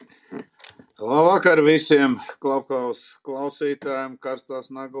Labvakar visiem klausītājiem. Karstās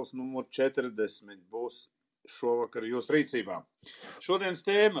naglas numur 40 būs šovakar jūsu rīcībā. Šodienas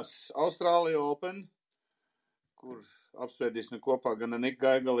tēmas Austrālija Open, kur apspriedīsim kopā gan ar Niku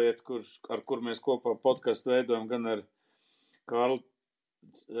Gaigalietu, ar kur mēs kopā podcastu veidojam, gan ar Kārli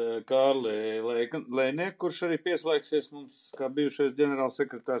Lēnieku, kurš arī pieslēgsies mums kā bijušais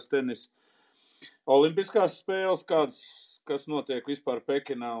ģenerālsekretārs tenis. Olimpiskās spēles, kas notiek vispār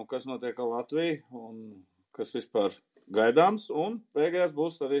Pekinā un kas notiek ar Latviju un kas vispār gaidāms. Un beigās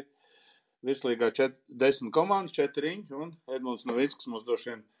būs arī vislīgā 10 komandas, 4 un Edmunds Novickis mums droši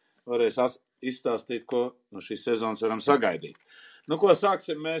vien varēs izstāstīt, ko no šīs sezonas varam sagaidīt. Ko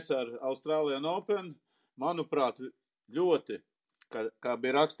sāksim mēs ar Australian Open. Manuprāt, ļoti, kā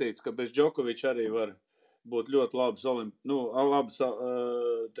bija rakstīts, ka bez Džokoviča arī var būt ļoti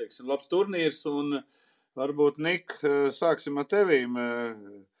labs turnīrs, un varbūt, Nik, sāksim ar tevīm.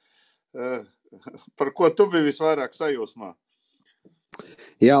 Par ko tu biji visvairāk sajūsmā?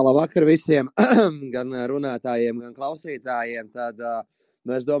 Jā, labvakar visiem, gan runātājiem, gan klausītājiem. Tad,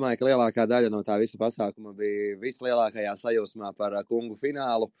 es domāju, ka lielākā daļa no tā visa pasākuma bija vislielākajā sajūsmā par kungu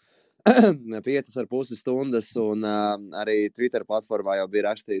finālu. 5,5 stundas, un arī Twitter platformā jau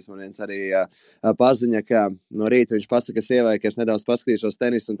bija rakstījis man viens arī paziņa, ka no rīta viņš pasaka sievai, ka es nedaudz paskatīšos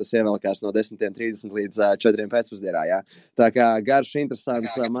tenisu, un tas ievelkās no 10:30 līdz 4 pēcpusdienā. Jā. Tā kā garš,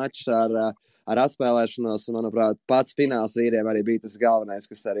 interesants mačs ar atspēlēšanos, manuprāt, pats fināls vīriem arī bija tas galvenais,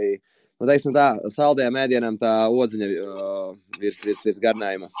 kas arī, teiksim tā, saldējām ēdienam tā odziņa virs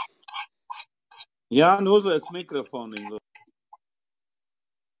garnējuma. Jā, uzliec mikrofonu.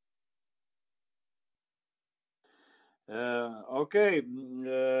 Ok,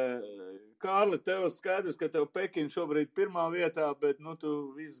 Kārli, tev skaidrs, ka tev Pekina šobrīd pirmā vietā, bet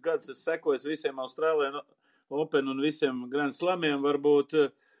tu visus gadus esi sekojis visiem Austrālija Open un visiem Grand Slamiem. Varbūt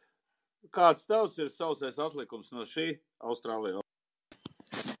kāds tavs ir sausais atlikums no šī Austrālija Open?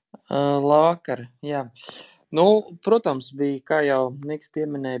 Labvakar, jā. Protams, bija, kā jau Niks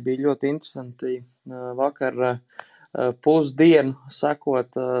pieminēja, bija ļoti interesanti vakar pusdienu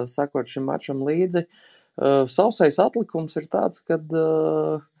sekot šim mačam līdzi. Sausais atlikums ir tāds, kad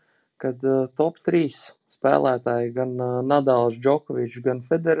top 3 spēlētāji, gan Nadals, Džokovičs, gan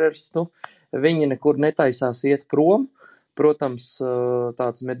Federers, viņi nekur netaisās iet prom. Protams,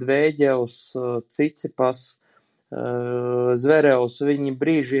 tāds Medvēģevs, Cicipas, Zverevs, viņi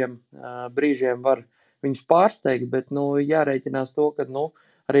brīžiem var viņus pārsteigt, bet jārēķinās to, ka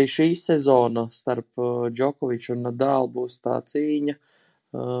arī šī sezona starp Džokoviču un Nadalu būs tā cīņa,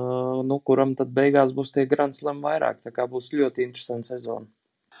 kuram tad beigās būs tie Grand Slam vairāk, tā kā būs ļoti interesanta sezona.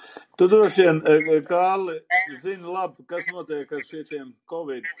 Tu droši vien, Kārli, zini labi, kas notiek ar šiem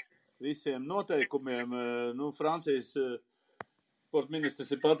Covid visiem noteikumiem. Francijas sporta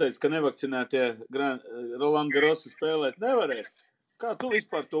ministrs ir pateicis, ka nevakcinētie Roland Garros spēlēt nevarēs. Kā tu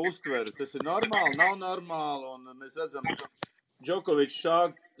vispār to uztveri? Tas ir normāli, nav normāli, un mēs redzam, Džokovičs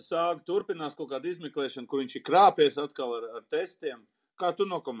sāga turpinās kaut kādu izmeklēšanu, kur viņš ir krāpies atkal ar testiem. Kā tu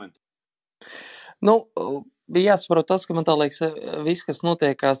nokomentē? Bija jāsaprot tas, ka man tā liekas, viss, kas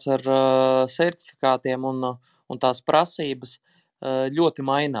notiekās ar certifikātiem un tās prasības, ļoti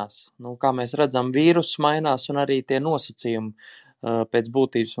mainās. Kā mēs redzam, vīrus mainās un arī tie nosacījumi pēc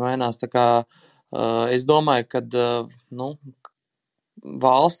būtības mainās. Tā kā es domāju, ka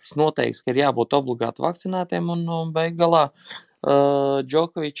valstis noteiks, ka ir jābūt obligāti vakcinētiem un beiggalā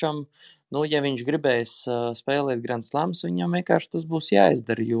Džokovičam, ja viņš gribēs spēlēt Grand Slams, viņam vienkārši tas būs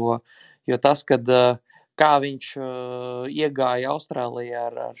jāizdara, jo tas, kad kā viņš iegāja Austrālijā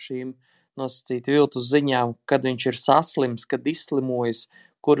ar šīm nosacīti viltus ziņām, kad viņš ir saslims, kad izslimojis,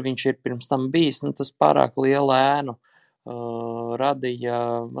 kur viņš ir pirms tam bijis, tas pārāk lielu ēnu radīja,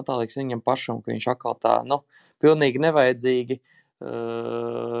 man tā liekas, viņam pašam, ka viņš atkal tā, pilnīgi nevajadzīgi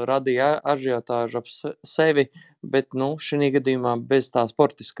radīja ažiotāžu ap sevi, bet, šī gadījumā bez tā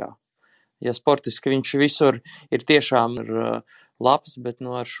sportiskā. Ja sportiski viņš visur ir tiešām labs, bet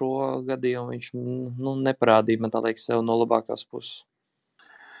ar šo gadījumu viņš neparādīja, man tā liekas, sev no labākās puses.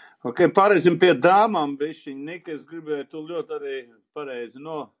 Ok, pārēsim pie dāmām, bišķiņ. Nika, es gribēju, tu ļoti arī pareizi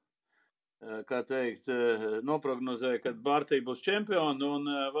noprognozēja, kad Bārtī būs čempioni, un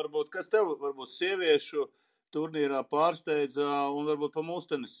varbūt, kas tev, varbūt sieviešu turnīrā pārsteidza, un varbūt pa mūsu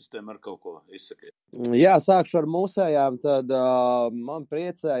tenisistiem ar kaut ko izsakiet. Jā, sākšu ar mūsējām, tad man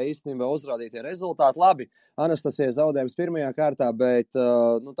priecēja īstenībā uzrādītie rezultāti. Labi, Anastasija zaudējums pirmajā kārtā, bet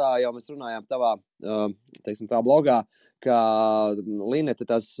tā jau mēs runājām tavā, teiksim tā, blogā, ka Linete,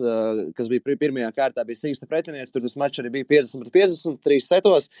 tas, kas bija pirmajā kārtā, bija sīksta pretinieks, tur tas mačs arī bija 50-50, 3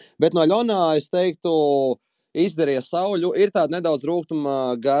 setos, bet no Ļonā es teiktu, izdarīja savu. Ir tāda nedaudz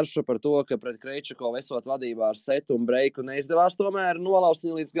rūgtuma garša par to, ka pret Krejčakovu esot vadībā ar setu un breiku neizdevās tomēr nolaust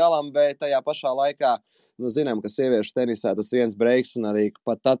viņu līdz galam, bet tajā pašā laikā, zinām, ka sieviešu tenisā tas viens breiks un arī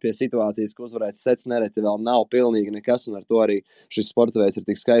pat tad pie situācijas, ka uzvarēts sets nereti vēl nav pilnīgi nekas, un ar to arī šis sporta veids ir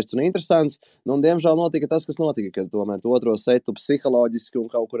tik skaists un interesants. Un diemžēl notika tas, kas notika, kad tomēr otro setu psiholoģiski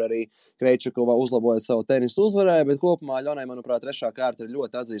un kaut kur arī Krejčakova uzlaboja savu tenisu uzvarēju, bet kopumā Ļonai, manuprāt, trešā kārta ir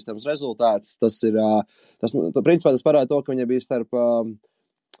ļoti atzīstams rezultāts. Principā tas parāda to, ka viņa bija starp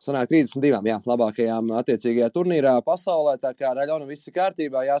sanāk 32 labākajām attiecīgajā turnīrā pasaulē, tā kā ar Ļonu viss ir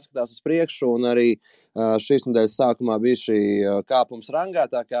kārtībā, jāskatās uz priekšu, un arī šīs nedēļas sākumā bija šī kāpums rangā,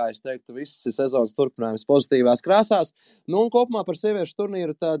 tā kā es teiktu, viss ir sezonas turpinājums pozitīvās krāsās. Nu, un kopumā par sieviešu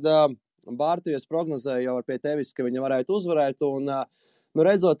turnīru tad Bārtijas prognozēja jau pie tevis, ka viņa varētu uzvarēt, un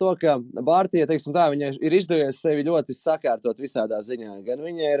redzot to, ka Bārtija, teiksim tā, viņa ir izdevies sevi ļoti sakārtot visādā ziņā. Gan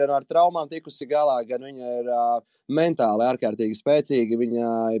viņa ir ar traumām tikusi galā, gan viņa ir mentāli ārkārtīgi spēcīga. Viņa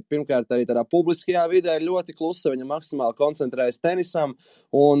pirmkārt arī tādā publiskajā vidē ir ļoti klusa, viņa maksimāli koncentrējas tenisam,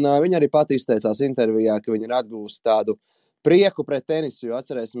 un viņa arī pat izteicās intervijā, ka viņa ir atgūst tādu prieku pret tenisu, jo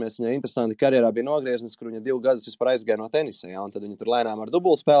atcerēsimies, viņa interesanti karjerā bija nogrieznis, kur viņa 2 gadus vispār aizgāja no tenisa, un tad viņa tur lēnām ar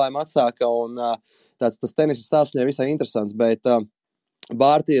dubultspēlēm atsāka, un tas tenisa stāsts viņai visai interesants, bet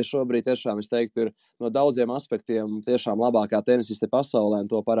Bārtija šobrīd tiešām, es teiktu, ir no daudziem aspektiem tiešām labākā tenisiste pasaulē, un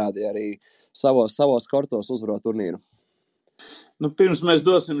to parādīja arī savos kortos uzvarot turnīru. Nu, pirms mēs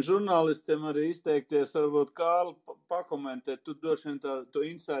dosim žurnālistiem arī izteikties, varbūt Kārli pakomentēt, tu droši vien to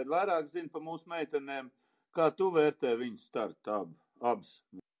inside vairāk zini par mūsu meitenēm, kā tu vērtē viņu startu abas?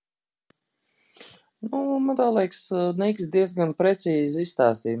 Nu, man tā liekas, Niks diezgan precīzi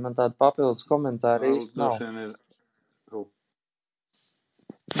izstāstīja, man tāda papildus komentāri īsti nav.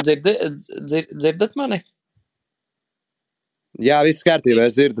 Dzirdat mani? Jā, viss kārtībā,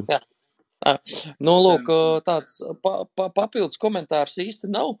 es dzirdu. Jā. Nu, lūk, tāds papildus komentārs īsti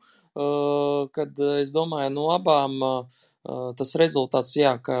nav, kad es domāju, no abām tas rezultāts,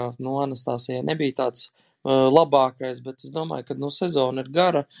 jā, ka Anastāsijai nebija tāds labākais, bet es domāju, ka sezona ir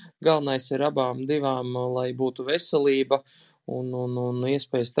gara, galvenais ir abām divām, lai būtu veselība un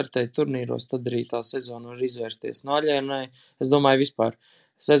iespēja startēt turnīros, tad arī tā sezona var izvērsties. No Aļēnai, es domāju, vispār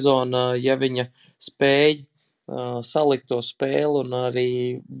sezona, ja viņa spēj salikt to spēli un arī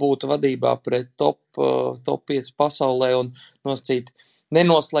būt vadībā pret top 5 pasaulē un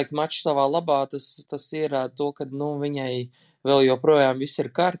nenoslēgt maču savā labā, tas ierāda to, ka viņai vēl joprojām viss ir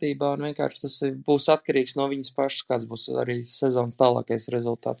kārtībā un vienkārši tas būs atkarīgs no viņas pašas, kāds būs arī sezonas tālākais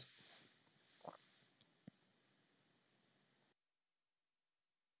rezultāts.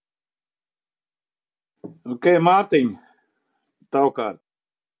 Ok, Mārtiņ, tavkārt.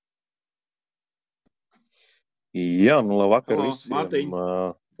 Jā, labvakar visiem.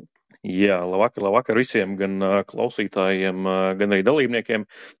 Jā, labvakar visiem, gan klausītājiem, gan arī dalībniekiem.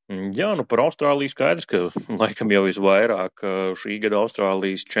 Jā, par Austrāliju skaidrs, ka laikam jau visvairāk šī gada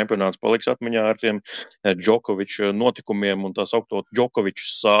Austrālijas čempionāts paliks atmiņā ar tiem Džokoviča notikumiem un tā saukto Džokoviča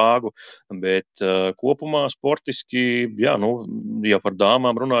sāgu, bet kopumā sportiski, jā, ja par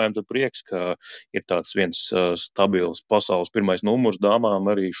dāmām runājam, tad prieks, ka ir tāds viens stabils pasaules pirmais numurs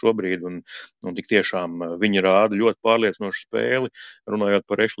dāmām arī šobrīd, un tik tiešām viņi rāda ļoti pārliecinošu spēli, runājot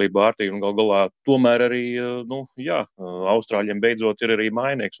par Ešliju Bārtiju, un gal galā tomēr arī, Austrāļiem beidzot ir arī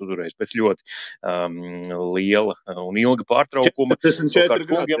Mainieks uzvarējis pēc ļoti liela un ilga pārtraukuma. 44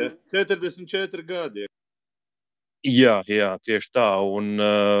 gadi. Jā, tieši tā,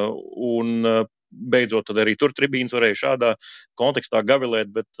 un beidzot tad arī tur tribīnas varēja šādā kontekstā gavilēt,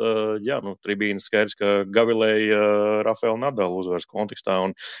 bet, tribīnas skaidrs, ka gavilēja Rafaela Nadala uzvaras kontekstā,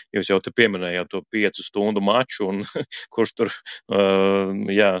 un jūs jau te pieminējāt to 5 stundu maču, un kurš tur,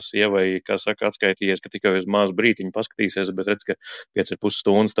 sievai, kā saka, atskaitījies, ka tikai uz mazu brītiņu paskatīsies, bet redz, ka 5,5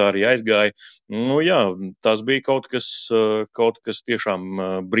 stundas tā arī aizgāja. Tas bija kaut kas tiešām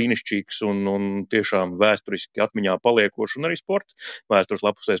brīnišķīgs un tiešām vēsturiski atmiņā paliekoši, un arī sporta vēstures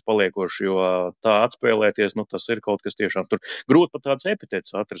lapusēs paliekoši, jo tā atspēlēties, tas ir kaut kas tiešām tur grūti pat tāds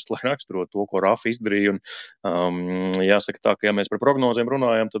epitets atrast, lai raksturot to, ko Rafa izdarīja, un jāsaka tā, ka ja mēs par prognozēm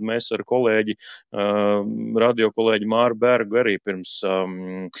runājam, tad mēs ar kolēģi, radio kolēģi Māru Bergu arī pirms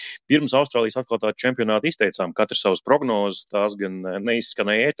Austrālijas atklātā čempionāta izteicām katrs savas prognozes, tās gan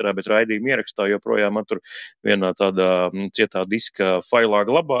neizskanēja ēterā, bet raidījuma ierakstā joprojām man tur vienā tādā cietā diska failā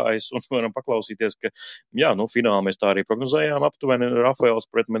glabājas, un varam paklausīties, ka, fināli mēs tā arī prognozējām aptuveni Rafaels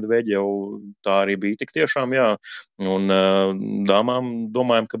pret Medveģevu, tā arī bija tik tiešām, un dāmām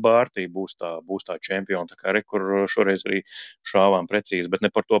domājam, ka Bārtija būs tā čempiona, tā kā kur šoreiz arī šāvām precīzi, bet ne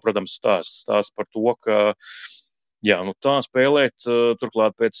par to, protams, stāsts par to, ka Jā, tā spēlēt,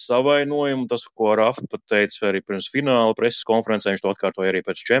 turklāt pēc savainojuma, tas, ko Rafa pat teica arī pirms fināla preses konferencē, viņš to atkārtoja arī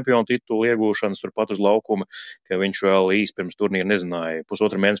pēc čempionu titula iegūšanas turpat uz laukuma, ka viņš vēl īsti pirms turnīra nezināja,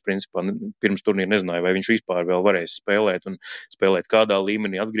 pusotra mēnesi principā pirms turnīra nezināja, vai viņš vispār vēl varēs spēlēt un spēlēt kādā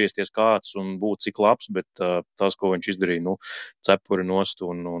līmenī, atgriezties kāds un būt cik labs, bet tas, ko viņš izdarīja, cepuri nost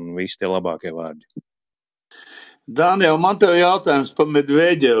un visi tie labākie vārdi. Daniel, man tev jautājums par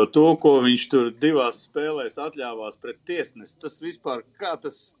Medveģevu, to, ko viņš tur 2 spēlēs atļāvās pret tiesnesi. Tas vispār, kā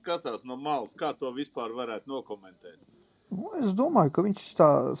tas skatās no malas, kā to vispār varētu nokomentēt? Es domāju, ka viņš tā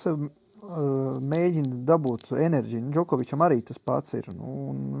sev mēģina dabūt enerģiju. Džokovičam arī tas pats ir.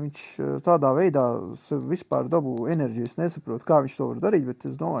 Un viņš tādā veidā sev vispār dabū enerģiju. Es nesaprotu, kā viņš to var darīt, bet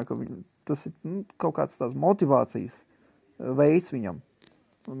es domāju, ka tas ir kaut kāds tās motivācijas veids viņam.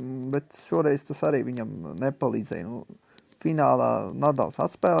 Bet šoreiz tas arī viņam nepalīdzēja. Finālā Nadals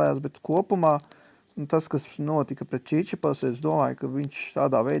atspēlējās, bet kopumā tas, kas notika pret Čičipas, es domāju, ka viņš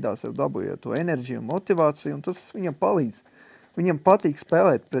tādā veidā sev dabūja to enerģiju un motivāciju, un tas viņam palīdz. Viņam patīk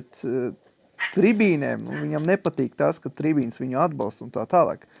spēlēt pret tribīnēm, un viņam nepatīk tas, ka tribīns viņu atbalsta un tā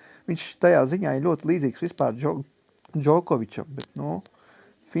tālāk. Viņš tajā ziņā ir ļoti līdzīgs vispār Džokovičam, bet,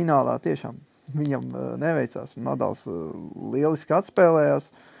 finālā tiešām viņam neveicās, un Nadals lieliski atspēlējās.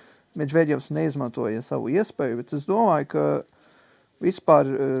 Medveģevs neizmantoja savu iespēju, bet es domāju, ka vispār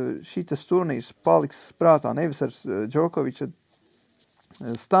šitas turnīrs paliks prātā nevis ar Džokoviča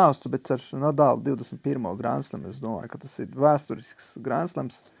stāstu, bet ar Nadalu 21. grandslamu. Es domāju, ka tas ir vēsturisks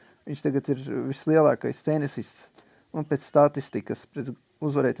grandslams. Viņš tagad ir vislielākais tenisists, un pēc statistikas, pēc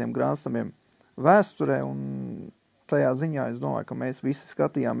uzvarētiem grandslamiem vēsturē, un tajā ziņā es domāju, ka mēs visi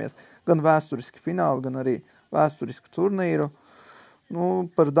skatījāmies gan vēsturiski finālu, gan arī vēsturisku turnīru.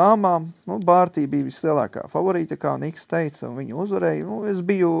 Par dāmām, Bārtī bija vislielākā favorīta, kā Niks teica, un viņu uzvarēja. Es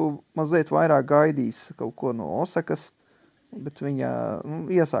biju mazliet vairāk gaidījis kaut ko no Osakas, bet viņa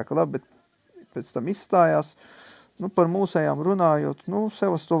iesāka labi, bet pēc tam izstājās. Par mūsējām runājot,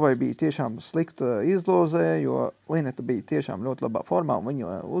 Sevastovai bija tiešām slikta izlozē, jo Lineta bija tiešām ļoti labā formā, un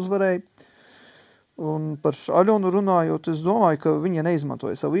viņu uzvarēja. Un par Aļonu runājot, es domāju, ka viņa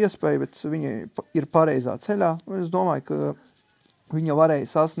neizmantoja savu iespēju, bet viņa ir pareizā ceļā. Es domāju, ka viņa varēja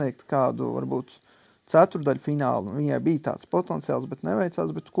sasniegt kādu, varbūt, ceturdaļu finālu. Viņai bija tāds potenciāls, bet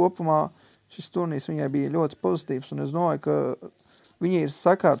neveicās, bet kopumā šis turnīrs viņai bija ļoti pozitīvs, un es domāju, ka viņa ir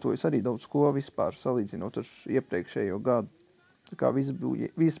sakārtojusi arī daudz ko vispār salīdzinot ar iepriekšējo gadu. Tā kā viss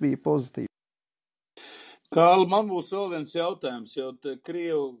bija pozitīvi. Kārli, man būs vēl viens jautājums, jo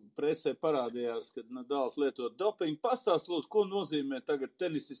Krievu presē parādījās, ka Nadals lietot dopingu. Pastāst, lūdzu, ko nozīmē tagad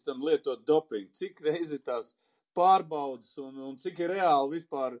tenisistam lietot dopingu? Cik reizi tās pārbaudas un cik ir reāli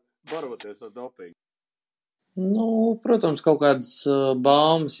vispār baroties ar dopingu? Protams, kaut kādas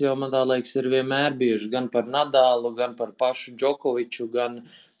baumas, jo man tā liekas ir vienmēr bijuši gan par Nadalu, gan par pašu Džokoviču, gan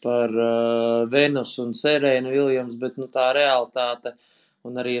par Venus un Serēnu Viljams, bet tā realitāte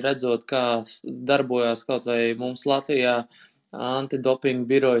un arī redzot, kā darbojās kaut vai mums Latvijā antidopinga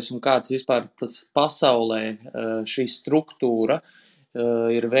birojas un kāds vispār tas pasaulē šī struktūra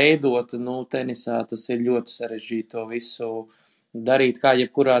ir veidota, tenisā tas ir ļoti sarežģīti to visu darīt kā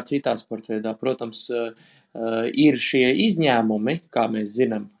jebkurā citā sportveidā. Protams, ir šie izņēmumi, kā mēs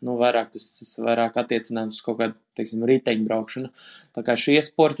zinām, vairāk tas vairāk attiecināms uz kaut kādu, riteņbraukšanu. Tā kā šie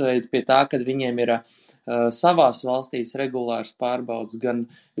sportveidi pie tā, kad viņiem ir savās valstīs regulārs pārbaudas, gan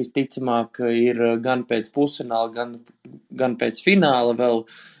visticamāk ir gan pēc pusfināla, gan pēc fināla vēl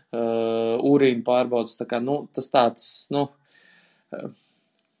urīna pārbaudas. Tā kā, tas tāds,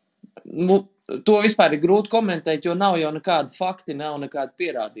 to vispār ir grūti komentēt, jo nav jau nekādi fakti, nav nekādi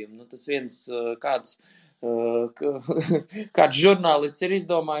pierādījumi. Tas viens kāds žurnālists ir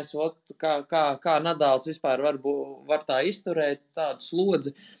izdomājis, kā Nadals vispār var tā izturēt tādu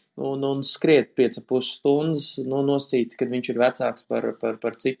slodzi un skriet 5,5 stundas, nosīt, kad viņš ir vecāks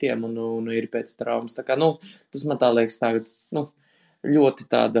par citiem un ir pēc traumas. Tā kā, tas man tā liekas tagad, ļoti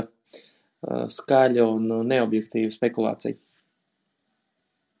tāda skaļa un neobjektīva spekulācija.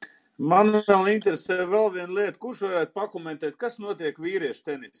 Man vēl interesē vēl viena lieta, kurš varētu pakomentēt, kas notiek vīriešu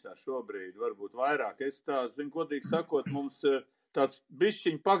tenisā šobrīd, varbūt vairāk. Es zinu, godīgi sakot, mums tāds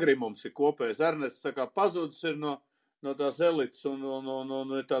bišķiņ pagrimums ir kopējs. Ernests tā kā pazudis ir no tās elites un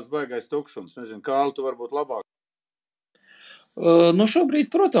ir tāds baigais tukšums. Nezinu, Kārli, tu varbūt labāk. Šobrīd,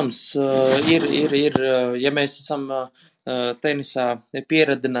 protams, ir, ja mēs esam tenisā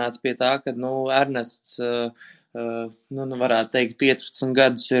pieradināti pie tā, ka, Ernests, varētu teikt, 15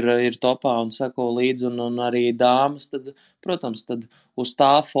 gadus ir topā un sako līdzi un arī dāmas, tad, protams, tad uz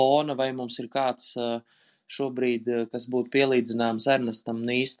tā fona, vai mums ir kāds šobrīd, kas būtu pielīdzināms Ernestam,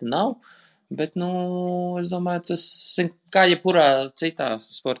 īsti nav, Bet, es domāju, tas, kā jebkurā citā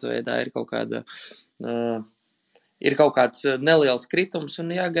sporta veidā, ir kaut kāds neliels kritums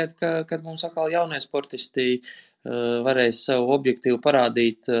un jāgaida, kad mums atkal jaunie sportisti varēs sev objektīvi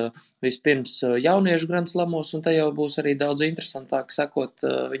parādīt vispirms jauniešu Grand Slamos, un te jau būs arī daudz interesantāk sekot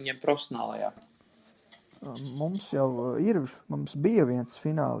viņiem profesionālajā. Mums bija viens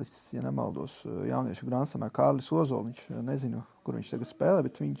finālists, ja nemaldos, jauniešu Grand Slamā, Kārlis Ozoliņš. Nezinu, kur viņš tagad spēlē,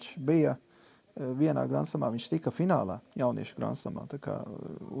 bet viņš bija vienā Grand Slamā, viņš tika finālā jauniešu Grand Slamā. Tā kā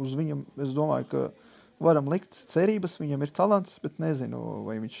uz viņam, es domāju, ka varam likt cerības, viņam ir talants, bet nezinu,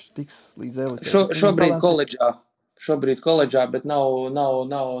 vai viņš tiks līdz elitē. Šobrīd koledžā, bet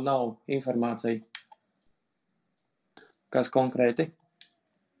nav informācija. Kas konkrēti?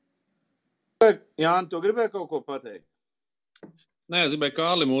 Jāni, tu gribēji kaut ko pateikt? Nē, es gribēju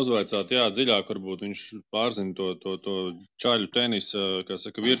Kārlim uzvaicāt, dziļāk varbūt viņš pārzina to čaļu tenisa, kā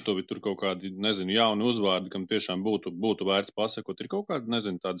saka, virtuvi, tur kaut kādi, nezinu, jauni uzvārdi, kam tiešām būtu vērts pasakot. Ir kaut kādi,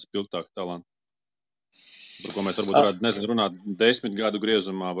 nezinu, tādi spilgtāki talanti, par ko mēs varbūt varētu, nezinu, runāt 10 gadu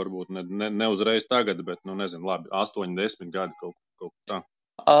griezumā, varbūt ne uzreiz tagad, bet, nezinu, labi, 8, 10 gadi kaut tā.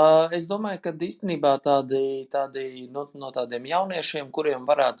 Es domāju, ka īstenībā tādi no tādiem jauniešiem, kuriem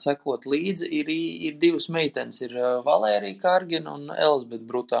varētu sekot līdzi, ir divas meitenes, ir Valērija Kārgina un Elizabete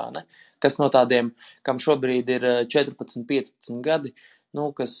Brutāne, kas no tādiem, kam šobrīd ir 14, 15 gadi,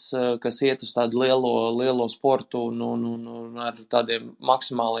 kas iet uz tādu lielo sportu un ar tādiem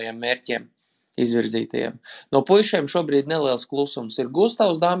maksimālajiem mērķiem izvirzītajiem. No puišiem šobrīd neliels klusums ir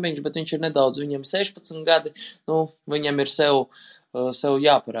Gustavs Dambiņš, bet viņš ir nedaudz, viņam 16 gadi, viņam ir sev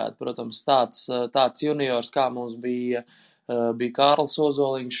jāparāda. Protams, tāds juniors, kā mums bija Kārlis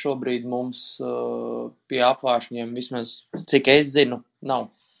Ozoliņš, šobrīd mums pie apvāršņiem, vismaz cik es zinu, nav.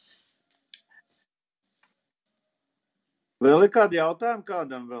 Vēl ir kādi jautājumi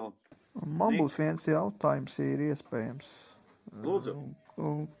kādam vēl? Man būs viens jautājums, ja ir iespējams. Lūdzu.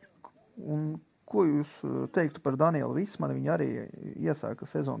 Un ko jūs teiktu par Danielu Vismanu? Viņa arī iesāka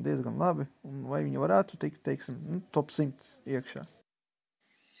sezonu diezgan labi. Un vai viņa varētu tikt, teiksim, top 100 iekšā?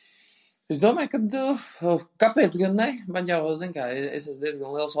 Es domāju, ka kāpēc gan ne? Man jau, es esmu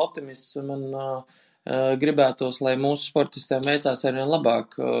diezgan liels optimists, un man gribētos, lai mūsu sportistiem veicās arī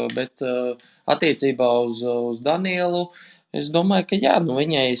labāk, bet attiecībā uz Danielu, es domāju, ka jā,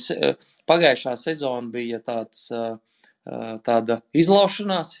 viņai pagājušā sezona bija tāda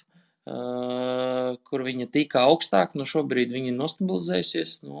izlaušanās, kur viņa tika augstāk, šobrīd viņa ir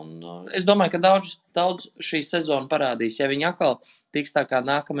nostabilizējusies, es domāju, ka daudz šī sezona parādīs, ja viņa atkal tiks tā kā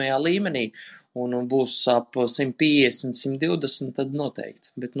nākamajā līmenī un būs ap 150, 120, tad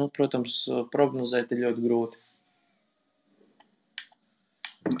noteikti, bet, protams, prognozēt ir ļoti grūti.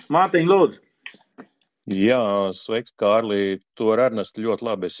 Mārtiņ, lūdzu. Jā, sveiks, Kārli. Tu ar Ernestu ļoti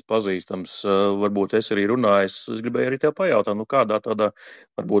labi esi pazīstams. Varbūt es arī runājis. Es gribēju arī tev pajautāt, kādā tādā,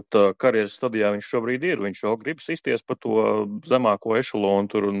 varbūt, karjeras stadijā viņš šobrīd ir. Viņš jau grib sisties pa to zemāko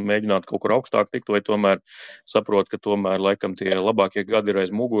ešalonu tur un mēģināt kaut kur augstāk tikt, vai tomēr saprot, ka tomēr laikam tie labākie gadi ir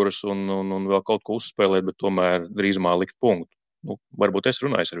aiz muguras un vēl kaut ko uzspēlēt, bet tomēr drīzumā likt punktu. Varbūt es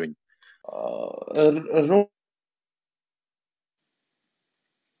runājis ar viņu.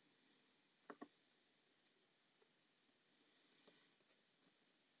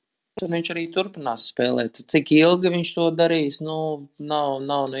 Un viņš arī turpinās spēlēt. Cik ilgi viņš to darīs, nav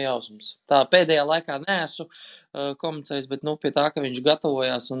jausmas. Tā pēdējā laikā neesmu komunicējis, bet pie tā, ka viņš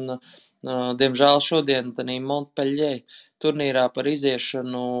gatavojās un, diemžēl, šodien tādā Montpellier turnīrā par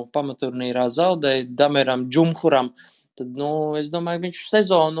iziešanu pamaturnīrā zaudēja Dameram Džumhuram. Tad, es domāju, viņš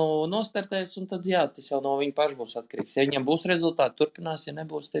sezonu nostartēs, un tad, jā, tas jau no viņa paša būs atkarīgs. Ja viņam būs rezultāti, turpinās, ja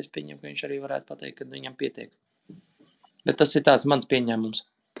nebūs, tad es pieņemu, ka viņš arī varētu pateikt, ka viņam pietiek. Bet tas ir tāds mans pieņēmums.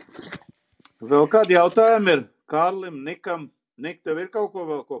 Vēl kādi jautājumi ir Kārlim, Nikam? Nik, tev ir kaut ko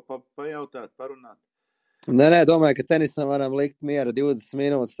vēl pajautāt, parunāt? Nē, domāju, ka tenisam varam likt miera 20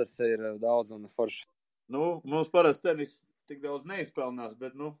 minūtes, tas ir daudz un forši. Mums parasti tenis tik daudz neizpelnās,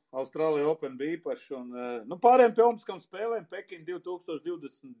 bet, Austrālija Open bija īpaši, un, pārējiem pie Olimpiskām spēlēm Pekina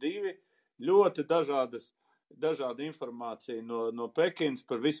 2022, ļoti dažāda informācija no Pekinas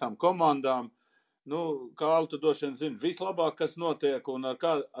par visām komandām. Kārli, tu droši vien zini vislabāk, kas notiek, un ar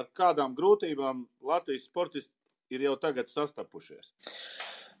kādām grūtībām Latvijas sportisti ir jau tagad sastapušies?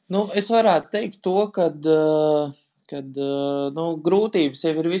 Es varētu teikt to, kad grūtības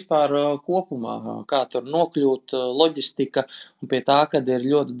jau ir vispār kopumā, kā tur nokļūt, loģistika, un pie tā, kad ir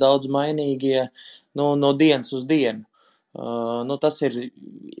ļoti daudz mainīgie no dienas uz dienu. Tas ir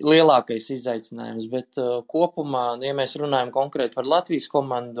lielākais izaicinājums, bet kopumā, ja mēs runājam konkrēti par Latvijas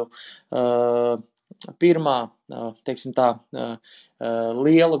komandu, pirmā, teiksim tā,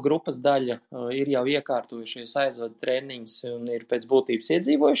 liela grupas daļa ir jau iekārtojušies, aizvada treniņus un ir pēc būtības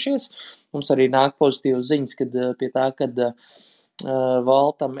iedzīvojušies. Mums arī nāk pozitīvas ziņas, kad pie tā, kad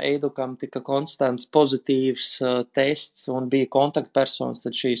Valtam Eidukam tika konstants pozitīvs tests un bija kontaktpersonas,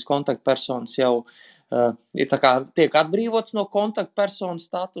 tad šīs kontaktpersonas jau ir tā kā tiek atbrīvots no kontaktpersonu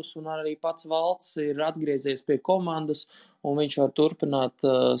status, un arī pats Valts ir atgriezies pie komandas, un viņš var turpināt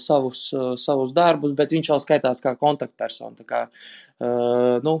savus darbus, bet viņš jau skaitās kā kontaktpersona. Tā kā,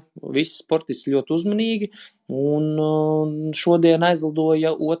 visi sportisti ļoti uzmanīgi, un šodien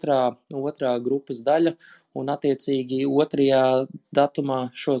aizlidoja otrā grupas daļa, un attiecīgi 2.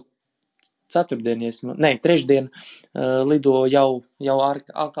 datumā šo trešdien lido jau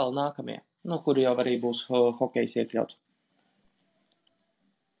atkal nākamie, kur jau arī būs hokejs iekļauts.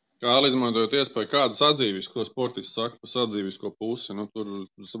 Kārli, izmantojot iespēju, kādu sadzīvisko sportistu saka par sadzīvisko pusi? Tur,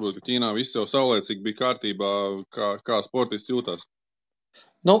 saprotu, ka Ķīnā viss jau saulēcīgi bija kārtībā, kā sportisti jūtās.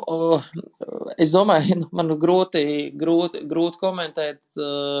 Es domāju, man grūti komentēt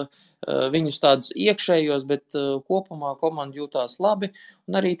viņus tādus iekšējos, bet kopumā komanda jūtās labi,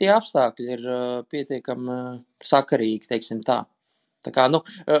 un arī tie apstākļi ir pietiekami sakarīgi, teiksim tā. Tā kā,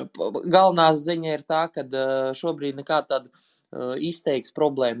 galvenā ziņa ir tā, ka šobrīd nekāda tāda izteiks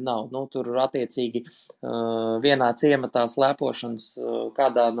problēma nav. Tur attiecīgi vienā ciematā slēpošanas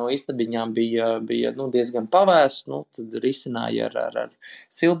kādā no istabiņām bija diezgan pavēss, tad risināja ar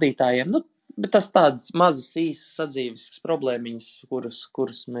sildītājiem. Bet tas tādas mazas īsas sadzīviskas problēmiņas,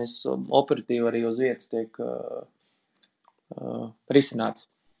 kuras mēs operatīvi arī uz vietas tiek risināts.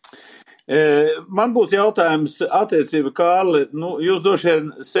 Man būs jautājums attiecība, Kārli. Jūs droši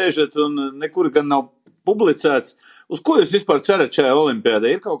vien sēžat un nekur gan nav publicēts. Uz ko jūs vispār cerat šajā olimpiādē?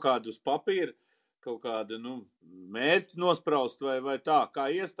 Ir kaut kādi uz papīra, kaut kādi mērķi nospraust vai tā, kā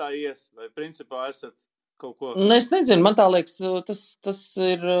iestājies, vai principā esat kaut ko? Es nezinu, man tā liekas, tas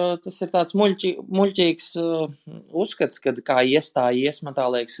ir tāds muļķīgs uzskats, kad kā iestājies, man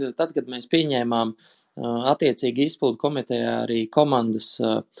tā liekas, tad, kad mēs pieņēmām attiecīgi izpildu komitejā arī komandas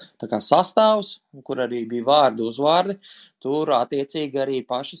sastāvs, kur arī bija vārdi uzvārdi, tur attiecīgi arī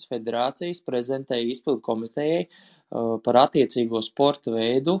pašas federācijas prezentēja izpildu komitejai par attiecīgo sporta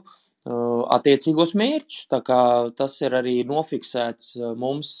veidu, attiecīgos mērķus. Tā kā tas ir arī nofiksēts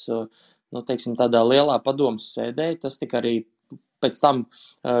mums, teiksim, tādā lielā padomas sēdē, tas tika arī pēc tam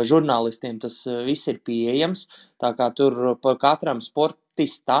žurnālistiem tas viss ir pieejams, tā kā tur par katram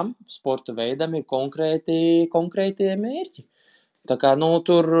sportistam, sporta veidam ir konkrētie mērķi. Tā kā,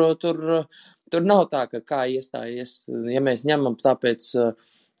 tur nav tā, ka kā iestājies, ja mēs ņemam tāpēc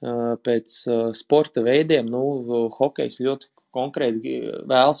pēc sporta veidiem, hokejs ļoti konkrēti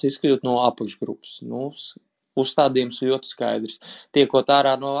vēlas izkļūt no apakšgrupas. Uzstādījums ļoti skaidrs. Tiekot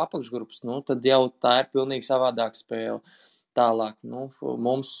ārā no apakšgrupas, tad jau tā ir pilnīgi savādāka spēle. Tālāk,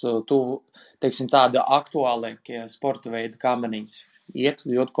 mums teiksim, tāda aktuālākie sporta veidi kameniņas iet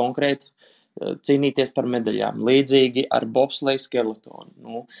ļoti konkrēti cīnīties par medaļām. Līdzīgi ar bobsleju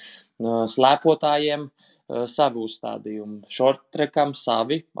skeletonu. Slēpotājiem savi uzstādījumi, šorttrekam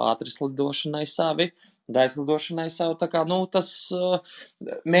savi, ātrislidošanai savi, daļslidošanai savi. Tā kā, tas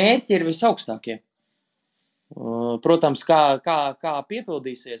mērķi ir visaugstākie. Protams, kā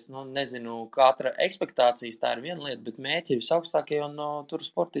piepildīsies, nezinu, katra ekspektācijas tā ir viena lieta, bet mērķi ir visaugstākie, un tur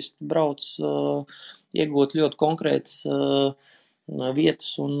sportisti brauc iegūt ļoti konkrētas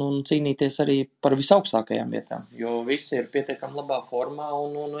vietas un cīnīties arī par visaugstākajām vietām, jo visi ir pietiekami labā formā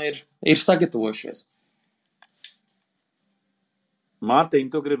un ir sagatavojušies. Mārtiņ,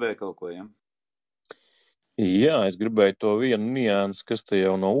 tu gribēji kaut ko, ja? Jā, es gribēju to vienu niansi, kas te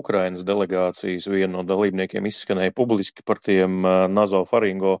jau no Ukrainas delegācijas viena no dalībniekiem izskanēja publiski par tiem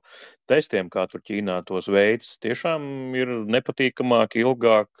nazofaringo testiem, kā tur Ķīnā tos veids. Tiešām ir nepatīkamāk,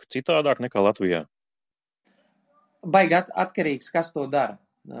 ilgāk, citādāk nekā Latvijā. Baigi atkarīgs, kas to dara.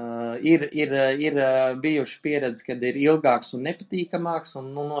 Ir bijuši pieredzi, kad ir ilgāks un nepatīkamāks un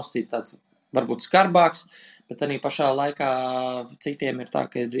nosacīt tāds varbūt skarbāks, bet arī pašā laikā citiem ir tā,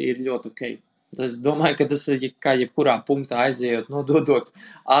 ka ir ļoti ok. Es domāju, ka tas ir, kā jebkurā punktā aiziet, nododot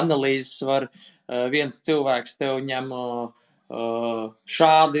analīzes, var viens cilvēks tev ņem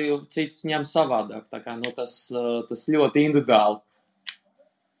šādi, cits ņem savādāk. Tā kā tas ļoti individuāli.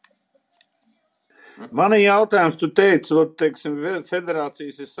 Man ir jautājums, tu teici, teiksim,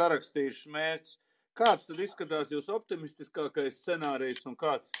 federācijas ir sarakstījušas mērķus. Kāds tad izskatās jūs optimistiskākais scenārijs un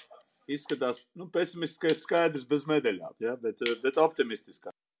kāds izskatās, pesimistiskais skaidrs bez medaļām, ja? bet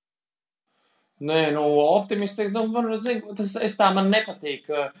optimistiskāk? Nē, optimistiski, man nepatīk.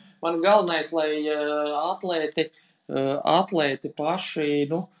 Man galvenais, lai atlēti paši,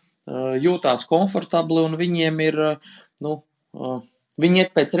 jūtās komfortabli un viņiem ir, viņi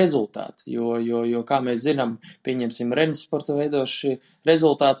iet pēc rezultātu, jo kā mēs zinām, pieņemsim Renes sporta veidos, šī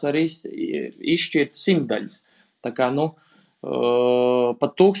rezultāts var izšķirt 100 daļas. Tā kā,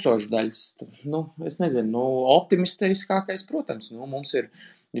 pat 1000 daļas. Es nezinu, optimistiskākais, protams, mums ir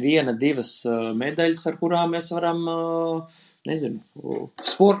 1-2 medaļas, ar kurām mēs varam,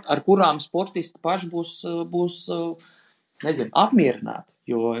 ar kurām sportisti paši būs apmierināti,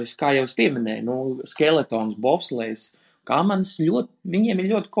 jo, kā jau es pieminēju, skeletons, bobslejs, kamanas, viņiem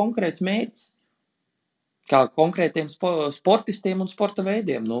ir ļoti konkrēts mērķis. Kā konkrētiem sportistiem un sporta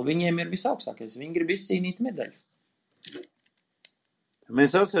veidiem, viņiem ir visaugstākais, viņi grib izcīnīt medaļas.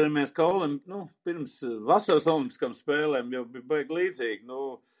 Mēs atceramies, ka pirms vasaras olimpiskām spēlēm jau bija baigi līdzīgi,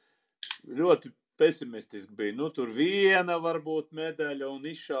 ļoti pesimistiski bija. Tur viena varbūt medaļa un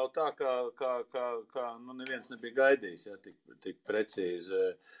izšauja tā, kā neviens nebija gaidījis, tik precīzi.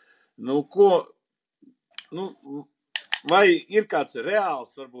 Vai ir kāds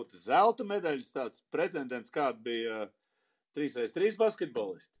reāls, varbūt zelta medaļas tāds pretendents, kāda bija 3x3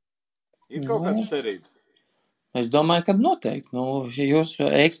 basketbolisti? Ir kaut kāds cerības? Es domāju, ka noteikti. Jūs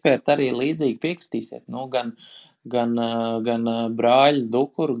eksperti arī līdzīgi piekritīsiet. Gan brāļa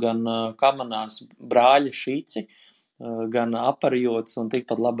Dukuru, gan kamanās brāļa Šici, gan aparjots un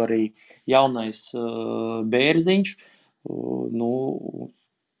tikpat labi arī jaunais Bērziņš.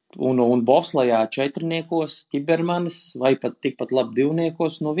 Un bobslejā 4-niekos, ķibermanis vai pat tikpat labi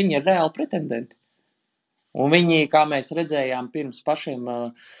 2-niekos, viņi ir reāli pretendenti. Un viņi, kā mēs redzējām pirms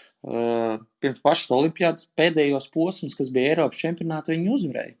pašas olimpiādas pēdējos posmus, kas bija Eiropas čempionāti, viņi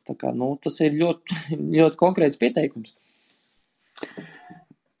uzvarēja. Tā kā, tas ir ļoti, ļoti konkrēts pieteikums.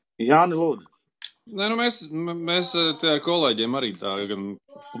 Jāni, lūdzu. Mēs te ar kolēģiem arī tā gan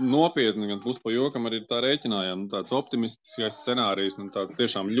nopietni, gan puspa jokam arī tā rēķinājām. Tāds optimistiskais scenārijs un tāds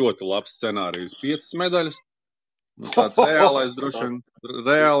tiešām ļoti labs scenārijs. 5 medaļas. Tāds reālais droši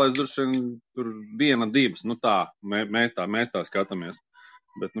vien tur 1-2. Tā, mēs tā skatāmies.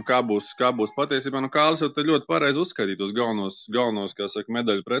 Bet, kā būs patiesībā, Kālis jau te ļoti pareizi uzskaitīt tos galvenos, kā saka,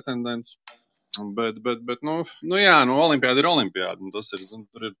 medaļu pretendentus. Bet, olimpiāda ir olimpiāda. Tas ir,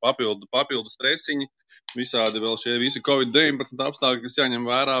 tur ir papildu stresiņi, visādi vēl visi Covid-19 apstākļi, kas jāņem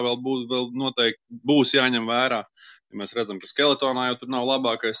vērā, vēl noteikti būs jāņem vērā. Ja mēs redzam, ka skeletonā jau tur nav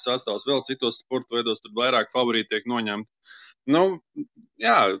labākais sastāvs, vēl citos sporta veidos tur vairāk favorīti tiek noņemti.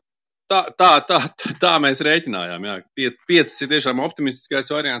 Tā mēs rēķinājām. 5 ir tiešām optimistiskais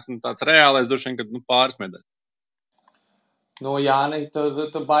variants un tāds reālais droši vien, kad pāris medaļas. Jāni,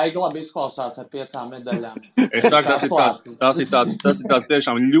 tu baigi labi izklausās ar 5 medaļām. Es saku, tas ir tāds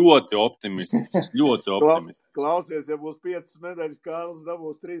tiešām ļoti optimistisks. Ļoti optimistisks. Klausies, ja būs 5 medaļas, Kārlis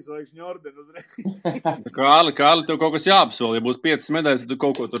dabūs 3 zvaigžņu ordeni uzreiz. Kārli, tev kaut kas jāapsol. Ja būs 5 medaļas, tad tu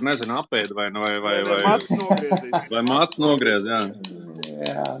kaut ko tur nezinu apēdi vai mats nogriezīs. Vai mats nogriez, jā.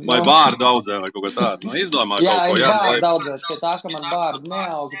 Vai bārdu audzē vai kaut ko tādu. Izdomā kaut ko. Jā, es bārdu audzēšu. Pie tā, ka man bārdu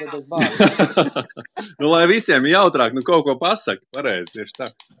neaug, tad es bārdu. Lai visiem ir jautrāk, kaut ko pasaka. Pareizi, tieši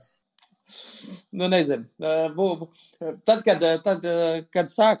tā. Nezinu. Tad, kad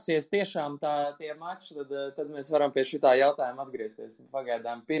sāksies tiešām tie mači, tad mēs varam pie šitā jautājuma atgriezties.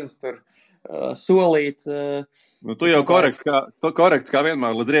 Pagaidām pirms tur solīt. Tu jau korekts kā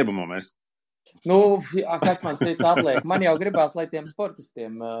vienmēr līdz riebumam esi. Kas man cits atliek? Man jau gribās, lai tiem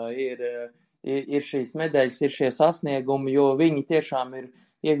sportistiem ir šīs medaļas, ir šie sasniegumi, jo viņi tiešām ir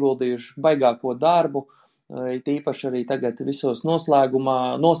ieguldījuši baigāko darbu. Tīpaši arī tagad visos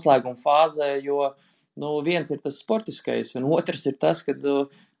noslēguma fāzē, jo viens ir tas sportiskais, un otrs ir tas, ka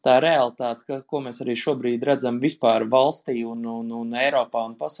tā realitāte, ko mēs arī šobrīd redzam vispār valstī un Eiropā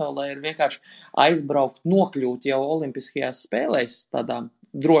un pasaulē, ir vienkārši aizbraukt, nokļūt jau olimpiskajās spēlēs tādā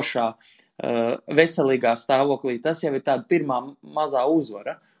drošā, veselīgā stāvoklī. Tas jau ir tāda pirmā mazā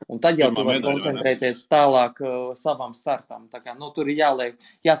uzvara, un tad jau tu vari koncentrēties tālāk savam startam. Tā kā, tur ir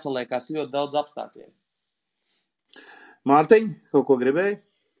jāsaliekās ļoti daudz apstākļiem. Mārtiņ, kaut ko gribēji?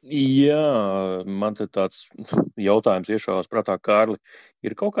 Jā, man te tāds jautājums iešāvās prātā, Kārli.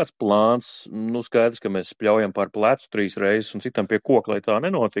 Ir kaut kāds plāns, skaidrs, ka mēs spļaujam pār plecu 3 reizes un citam pie koka, lai tā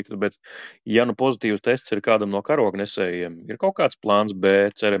nenotiktu, bet ja pozitīvs tests ir kādam no karognesējiem, ir kaut kāds plāns B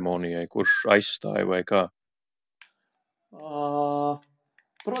ceremonijai, kurš aizstāja vai kā?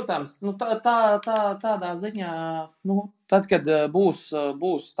 Protams, tādā ziņā, tad, kad būs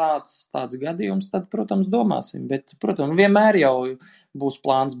tāds gadījums, tad, protams, domāsim. Bet, protams, vienmēr jau būs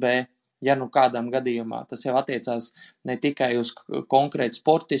plāns B, ja kādam gadījumā. Tas jau attiecās ne tikai uz konkrētu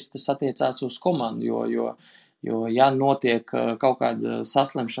sportistu, tas attiecās uz komandu, jo ja notiek kaut kāda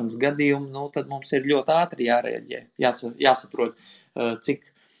saslimšanas gadījuma, tad mums ir ļoti ātri jārēģē, jāsaprot, cik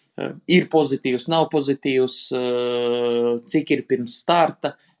ir pozitīvs, nav pozitīvs, cik ir pirms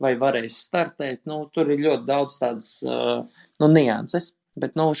starta, vai varēs startēt. Tur ir ļoti daudz tādas nianses,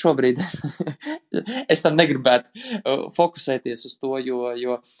 bet šobrīd es tam negribētu fokusēties uz to,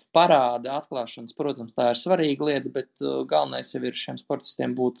 jo parāda atklāšanas, protams, tā ir svarīga lieta, bet galvenais jau ir šiem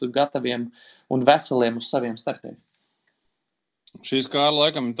sportistiem būt gataviem un veseliem uz saviem startiem. Šīs, Kārli,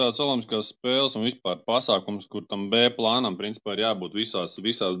 laikam ir tāds olimpiskās spēles un vispār pasākums, kur tam B plānam principā ir jābūt visās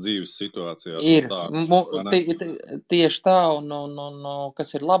dzīves situācijās. Ir, Tieši tā, un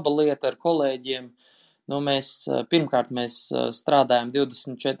kas ir laba lieta ar kolēģiem, pirmkārt mēs strādājam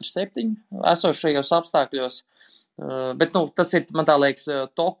 24/7 esošajos apstākļos, bet tas ir, man tā liekas,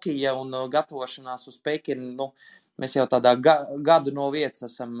 Tokija un gatavošanās uz Pekinu, mēs jau tādā gadu no vietas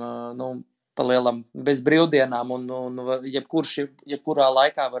esam, palielam bez brīvdienām, un jebkurā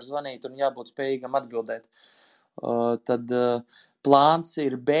laikā var zvanīt un jābūt spējīgam atbildēt. Tad plāns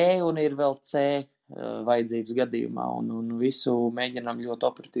ir B un ir vēl C vajadzības gadījumā, un visu mēģinām ļoti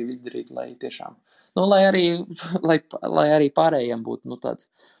operatīvi izdarīt, lai tiešām, lai arī pārējiem būtu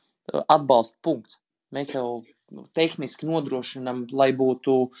tāds atbalsta punkts. Mēs jau tehniski nodrošinām, lai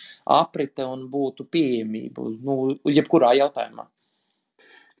būtu aprite un būtu pieejamība, jebkurā jautājumā.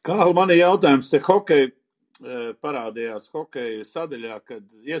 Kārli, man ir jautājums, te hokeja parādījās hokeja sadaļā, kad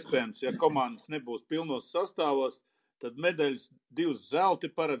iespējams, ja komandas nebūs pilnos sastāvos, tad medaļas 2 zelti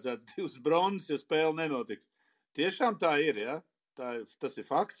paredzēts, 2 bronzas, ja spēle nenotiks. Tiešām tā ir, ja? Tas ir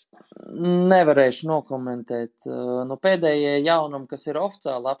fakts? Nevarēšu nokomentēt. Pēdējie jaunumi, kas ir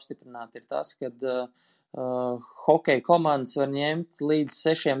oficiāli apstiprināti, ir tas, kad hokeja komandas var ņemt līdz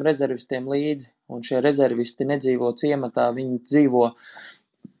 6 rezervistiem līdzi, un šie rezervisti nedzīvo ciematā, viņi dzīvo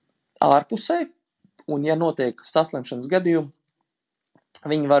ārpusē, un ja notiek saslimšanas gadījumi,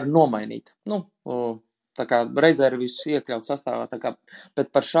 viņi var nomainīt. Tā kā rezervis iekļaut sastāvā, bet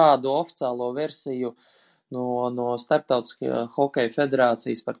par šādu oficiālo versiju no Starptautiskajā hokeja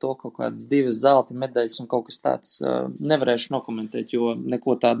federācijas par to kaut kādas 2 zelta medaļas un kaut kas tāds nevarēšu nokomentēt, jo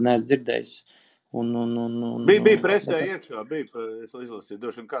neko tādu neesmu dzirdējis. Bija presē iekšā, es izlasīju,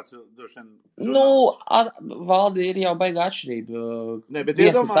 droši vien kāds, Valdi ir jau baigā atšķirība. Viens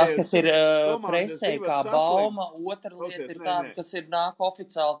ir tas, kas ir presē kā bauma, otra lieta ir tāda, kas ir nāk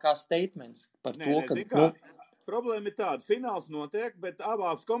oficiāli kā statements par to, ka... Problēma ir tāda, fināls notiek, bet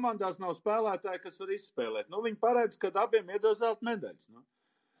abās komandās nav spēlētāji, kas var izspēlēt. Viņi paredz, ka abiem iedos zelta medaļas.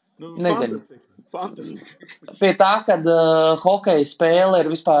 Nezinu. Fantastiski. Pie tā, kad hokeja spēle ir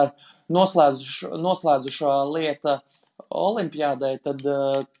vispār noslēdzušā lieta olimpiādai, tad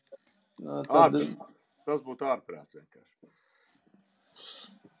tas būtu ārprāts vienkārši.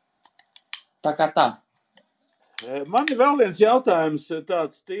 Tā kā tā. Man ir vēl viens jautājums,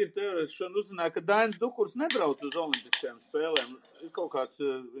 tāds tīri teorētiski. Šodien uzzināju, ka Dainis Dukurs nebrauc uz olimpiskajām spēlēm. Ir kaut kāds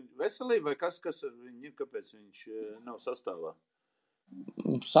veselība vai kas ar viņu ir, kāpēc viņš nav sastāvā?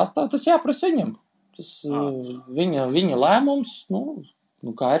 Sastāv tas jāprasa viņam. Tas viņa lēmums,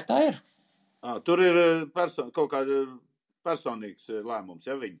 kā ir, tā ir. Tur ir kaut kāda personīgs lēmums,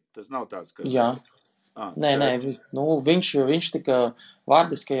 ja viņi? Tas nav tāds, ka... Jā. Nē, viņš tika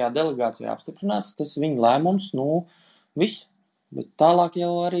vārdiskajā delegācijā apstiprināts, tas viņa lēmums, viss. Bet tālāk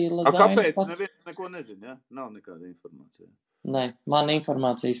jau arī... Kāpēc? Neviens neko nezina, ja? Nav nekāda informācija. Nē, man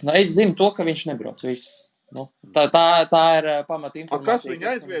informācijas. Es zinu to, ka viņš nebrauc, viss. Tā ir pamata informācija. Kas viņu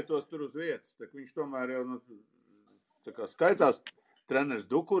aizvietos tur uz vietas? Viņš tomēr jau tā kā skaitās treneris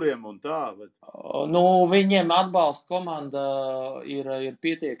Dukuriem un tā. Bet... Viņiem atbalsta komanda ir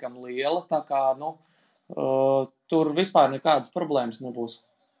pietiekami liela, tā kā, tur vispār nekādas problēmas nebūs.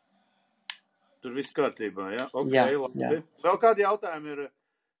 Tur viss kārtībā, ja? Jā. Vēl kādi jautājumi ir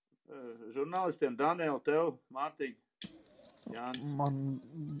žurnālistiem? Daniela, tev, Mārtiņ? Jāni. Man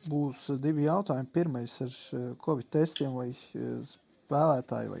būs 2 jautājumi. Pirmais ar Covid testiem, vai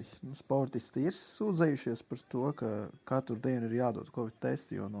spēlētāji vai sportisti ir sūdzējušies par to, ka katru dienu ir jādod Covid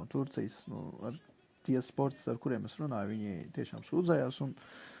testi, jo no Turcijas, tie sportisti, ar kuriem es runāju, viņi tiešām sūdzējās, un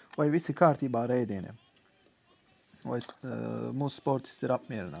vai viss ir kārtībā ar ēdieniem? Vai mūsu sportisti ir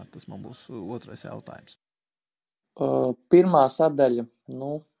apmierināti? Tas man būs otrais jautājums. Pirmā sadaļa,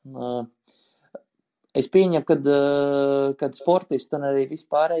 es pieņemu, kad sportisti un arī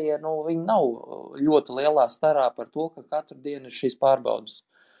vispārējie, viņi nav ļoti lielā starā par to, ka katru dienu ir šīs pārbaudas.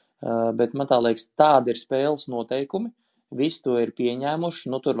 Bet man tā liekas, tādi ir spēles noteikumi, visi to ir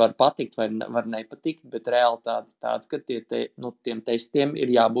pieņēmuši, tur var patikt vai var nepatikt, bet realitāte tāda, ka tiem testiem ir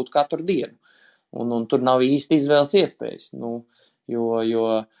jābūt katru dienu. Un tur nav īsti izvēles iespējas, jo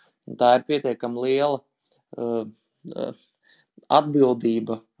tā ir pietiekami liela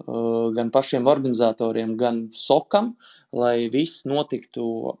atbildība gan pašiem organizatoriem, gan sokam, lai viss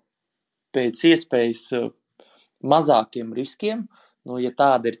notiktu pēc iespējas mazākiem riskiem. Ja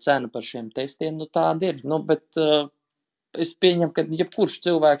tāda ir cena par šiem testiem, tāda ir. Bet es pieņemu, ka jebkurš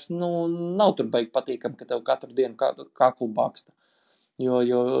cilvēks nav tur baigi patīkam, ka tev katru dienu kaklu baksta.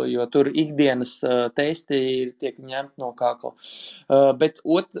 Jo tur ikdienas testi tiek ņemti no kakla. Bet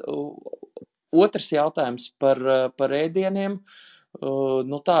otrs jautājums par ēdieniem.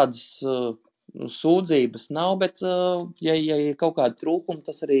 Tādas sūdzības nav, bet ja ir kaut kāda trūkuma,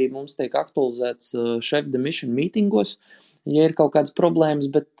 tas arī mums tiek aktualizēts Chef de Mission mītingos, ja ir kaut kādas problēmas,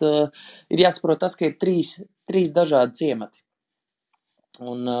 bet ir jāsaprot tas, ka ir trīs dažādi ciemati.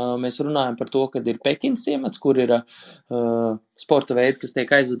 Un mēs runājam par to, ka ir Pekinas ciemats, kur ir sporta veidi, kas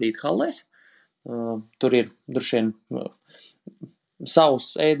tiek aizvadīti hallēs. Tur ir droši vien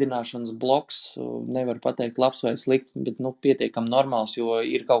savs ēdināšanas bloks, nevar pateikt labs vai slikts, bet pietiekam normāls, jo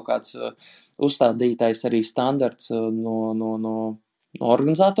ir kaut kāds uzstādītais arī standarts no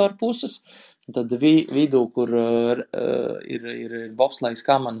organizatoru puses. Tad vidū, kur ir bobslēgs,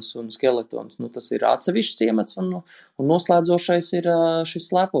 kamanas un skeletons, tas ir atsevišķs ciemats, un noslēdzošais ir šis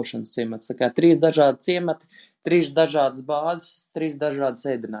slēpošanas ciemats. Tā kā 3 dažādi ciemati, 3 dažādas bāzes, 3 dažādas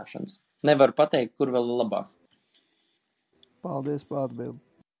ēdināšanas. Nevaru pateikt, kur vēl ir labāk. Paldies par atbildi.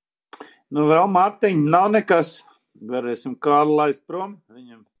 Vēl Mārtiņ, nav nekas. Varēsim Kārli laist prom.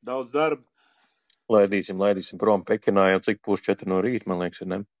 Viņam daudz darba. Laidīsim prom Pekinā, jau cik 4:00 no rīta, man liekas, ir,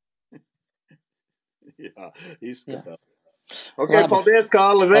 ne? Jā, izskatās. Ok, labi. Paldies,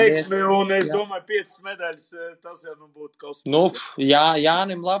 Kārli, veiksmi, un es domāju, 5 medaļas, tas jau būtu kaut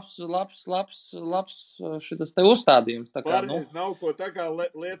Jānim labs šitas te uzstādījums. Pārējais nav ko tā kā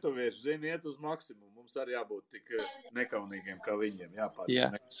lietuvieši, zini, iet uz maksimumu. Mums arī jābūt tik nekaunīgiem kā viņiem.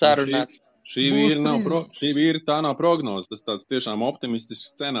 Jā, sarunāts. Šī vīra tā nav prognoze, tas tāds tiešām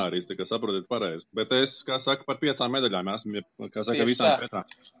optimistisks scenārijs, tā kā saprotiet pareizi. Bet es, kā saka, par 5 medaļām esmu, kā saka, visām pretā.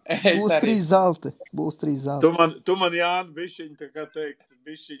 Būs 3 zelti. Tu man Jāni, bišķiņ, tā kā teikt,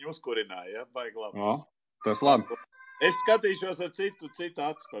 bišķiņ uzkurināja, ja? Baigi labi. O, tas labi. Es skatīšos ar citu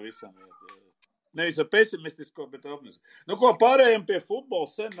acis pavisam. Nevis ar pesimistisko, bet optimistisko. Ko, pārējiem pie futbola,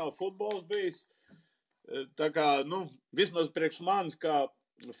 sen nav futbols bijis. Tā kā, vismaz priekš manis, kā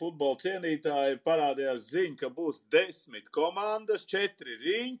futbola cienītāji, parādījās ziņa, ka būs 10 komandas, 4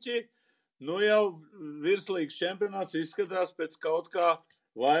 riņķi. Jau virslīgas čempionāts izskatās pēc kaut kā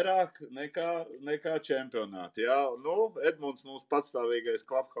vairāk nekā čempionāti. Jā, Edmunds, mūsu patstāvīgais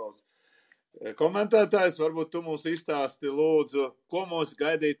Clubhouse komentētājs, varbūt tu mums izstāsti lūdzu, ko mums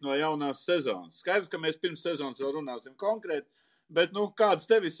gaidīt no jaunās sezonas. Skaidrs, ka mēs pirms sezonas vēl runāsim konkrēti, bet kādas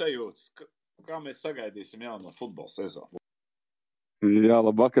tevi sajūtas? Kā mēs sagaidīsim jauno futbola sezonu? Jā,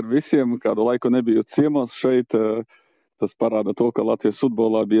 labvakar visiem. Kādu laiku nebiju ciemos šeit. Tas parāda to, ka Latvijas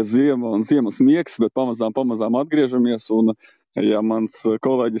futbolā bija ziema un ziemas miegs, bet pamazām atgriežamies. Un, ja mans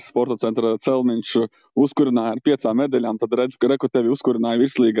kolēģis sporta centra Celmiņš uzkurināja ar 5 medaļām, tad redzu, ka Reku tevi uzkurināja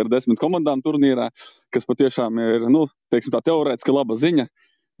virslīgi ar 10 komandām turnīrā, kas patiešām ir, teiksim tā teorētiski laba ziņa.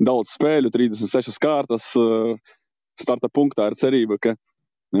 Daudz spēļu, 36 kārtas, starta punktā ir cerība, ka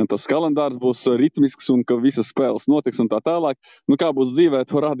tas kalendārs būs ritmisks un ka visas spēles notiks un tā tālāk. Kā būs dzīvē,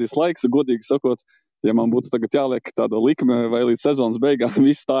 to rādīs laiks, godīgi sakot. Ja man būtu tagad jāliek tāda likme vai līdz sezonas beigām,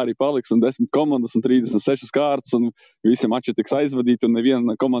 viss tā arī paliks un 10 komandas un 36 kārtas un visi mači tiks aizvadīti un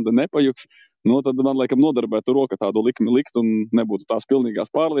neviena komanda nepajuks, tad man laikam nodarbētu roka tādu likmi likt un nebūtu tās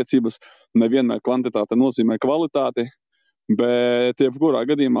pilnīgās pārliecības. Nevienmēr kvantitāte nozīmē kvalitāti, bet jebkurā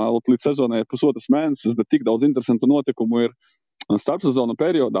gadījumā līdz sezonai ir 1,5 mēnesis, bet tik daudz interesantu notikumu ir starpsezonu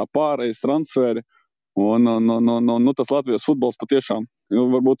periodā, pārējais transferi. Un tas Latvijas futbols patiešām,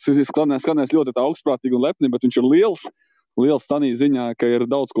 varbūt skanēs ļoti tā augstprātīgi un lepni, bet viņš ir liels tanī ziņā, ka ir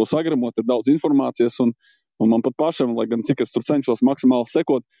daudz ko sagramot, ir daudz informācijas un man pat pašam, lai gan cik es tur cenšos maksimāli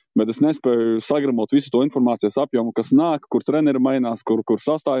sekot, bet es nespēju sagramot visu to informācijas apjomu, kas nāk, kur treneri mainās, kur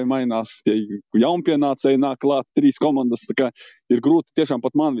sastāvi mainās, tie jaunpienācēji nāk klāt, 3 komandas, tā kā ir grūti tiešām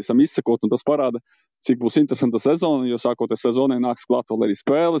pat man visam izsekot, un tas parāda, cik būs interesanta sezona, jo sākoties sezonai nāks klāt vēl arī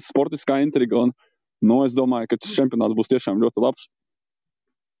spēles, sportiskā intriga, un es domāju, ka šis čempionāts būs tiešām ļoti labs.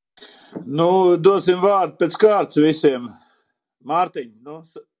 Dosim vārdu pēc kārtas visiem. Mārtiņ,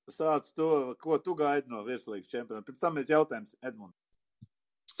 sāc to, ko tu gaidi no virslīgas čempionāta. Pēc tam mēs jautājums Edmunds.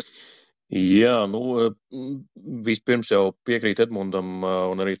 Jā, vispirms jau piekrīt Edmundam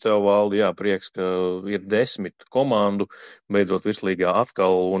un arī tev, Valdi, prieks, ka ir 10 komandu beidzot virslīgā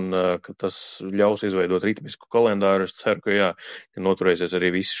atkal un ka tas ļaus izveidot ritmisku kalendāru. Es ceru, ka ka noturēsies arī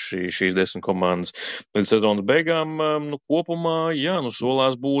visi šīs 10 komandas līdz sezonas beigām. Kopumā,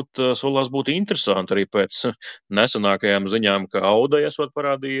 solās būt interesanti arī pēc nesenākajām ziņām, ka Audai esot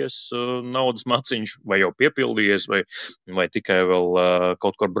parādījies naudas maciņš vai jau piepildījies vai tikai vēl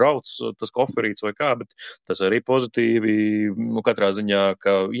kaut kur brauc. tas koferīts vai kā, bet tas arī pozitīvi, katrā ziņā,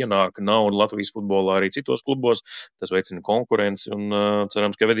 ka ienāk nauda Latvijas futbolā arī citos klubos, tas veicina konkurenci un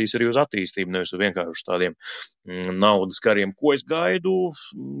cerams, ka vedīs arī uz attīstību, nevis vienkārši uz tādiem naudas kariem. Ko es gaidu?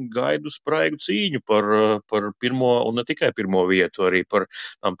 Gaidu spraigu cīņu par pirmo un ne tikai pirmo vietu, arī par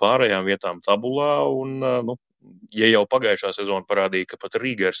tām pārējām vietām tabulā un, ja jau pagājušā sezona parādīja, ka pat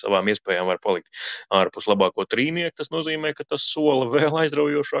Rīga ar savām iespējām var palikt ārpus labāko trīnieku, tas nozīmē, ka tas sola vēl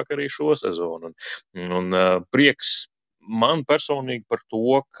aizraujošāk arī šo sezonu. Un prieks man personīgi par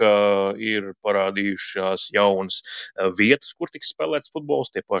to, ka ir parādījušās jaunas vietas, kur tiks spēlēts futbols,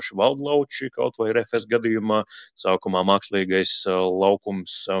 tie paši Valdlauči, kaut vai RFS gadījumā, sākumā mākslīgais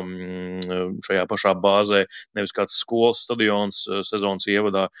laukums šajā pašā bāzē, nevis kāds skolas stadions sezonas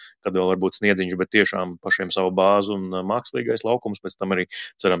ievadā, kad vēl varbūt sniedziņš, bet tiešām pašiem savu bāzu un mākslīgais laukums, pēc tam arī,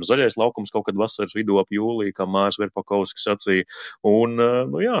 cerams, zaļais laukums kaut kad vasaras vidū ap jūliju, kā Māris Verpakovskis sacīja. Un,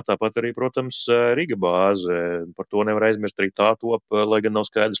 tāpat arī, protams, Riga bāze, par to nevar aizmirst arī tā top, lai gan nav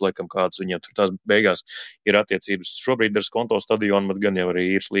skaidrs, laikam, kāds viņiem tur tās beigās ir attiecības šobrīd ar Skonto stadionu, bet gan jau arī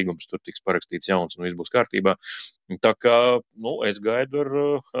īrs līgums tur tiks parakstīts jauns un viss būs kārtībā. Tā kā, es gaidu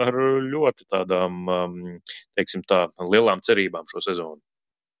ar ļoti tādām, teiksim tā, lielām cerībām šo sezonu.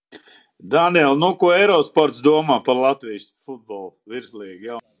 Daniel, ko Eirosports domā par Latvijas futbolu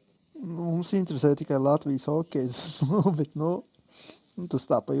virslīgu? Mums interesē tikai Latvijas hokejs, bet, tas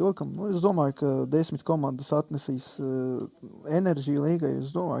tā pa jokam. Es domāju, ka 10 komandas atnesīs enerģiju līgai.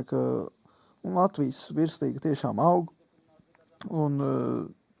 Es domāju, ka Latvijas virslīga tiešām aug. Un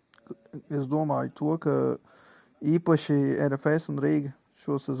es domāju to, ka īpaši RFS un Rīga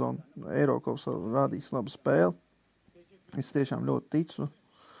šo sezonu Eirokaus rādīs labu spēli. Es tiešām ļoti ticu.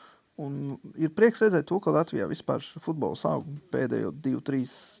 Un ir prieks redzēt to, ka Latvijā vispār futbols aug pēdējo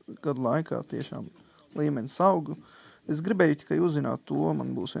 2-3 gadu laikā. Tiešām līmenis aug. Es gribēju tikai uzzināt to,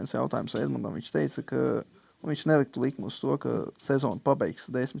 man būs viens jautājums Edmundam. Viņš teica, ka viņš neliktu likmu uz to, ka sezonu pabeigs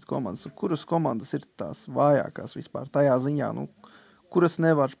 10 komandas. Kuras komandas ir tās vājākās vispār tajā ziņā, kuras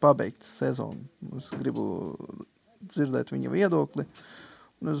nevar pabeigt sezonu? Es gribu dzirdēt viņa viedokli.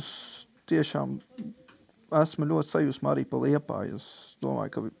 Un es tiešām esmu ļoti sajūsmā arī par Liepāju. Es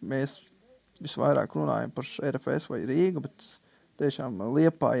domāju, ka mēs visvairāk runājam par RFS vai Rīgu, bet tiešām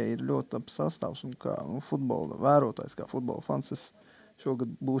Liepāja ir ļoti labs sastāvs un kā futbola vērotājs, kā futbola fans, es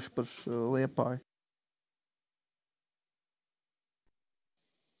šogad būšu par Liepāju.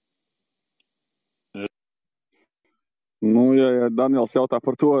 Ja Daniels jautā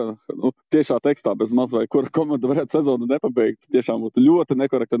par to, tiešā tekstā bez maz vai kura komanda varētu sezonu nepabeigt, tiešām būtu ļoti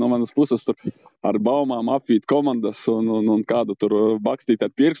nekorekti no manas puses tur ar baumām apvīt komandas un kādu tur bakstīt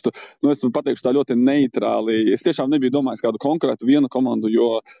ar pirkstu. Es pateikšu tā ļoti neitrāli. Es tiešām nebiju domājis kādu konkrētu vienu komandu, jo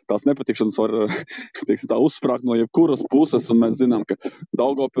tās nepatikšanas var, teiksim tā, uzsprāgt no jebkuras puses, un mēs zinām, ka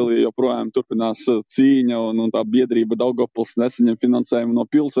Daugavpilī joprojām turpinās cīņa un tā biedrība Daugavpils nesaņem finansējumu no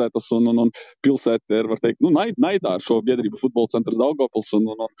pilsētas, un pilsēta ir, var teikt, naidā ar šo biedrību futbola centrs Daugavpils, un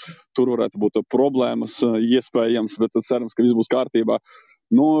tur varētu būt problēmas iespējams, bet cerams, ka viss būs kārtībā.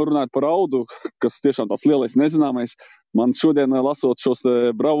 Runāt par Audu, kas tiešām tāds lielais nezināmais. Man šodien lasot šos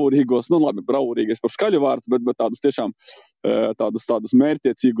bravūrīgos, bravūrīgais par skaļu vārds, bet tādus tiešām tādus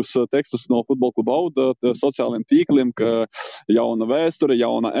mērķiecīgus tekstus no futbola kluba Auda sociālajiem tīkliem, ka jauna vēsture,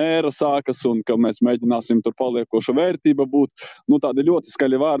 jauna ēra sākas un ka mēs mēģināsim tur paliekoša vērtība būt. Tādi ļoti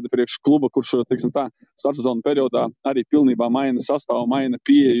skaļi vārdi priekš kluba, kurš, teiksim tā, starpsezonu periodā arī pilnībā maina sastāvu, maina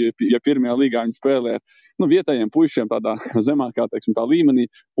pieeju, ja pirmajā līgā viņi spēlē vietējiem puišiem tādā zemākā, teiksim tā, līmenī.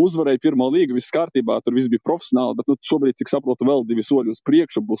 Uzvarēja pirmo līgu, viss kārtībā, tur viss bija profesionāli, bet šobrīd, cik saprotu, vēl 2 soļi uz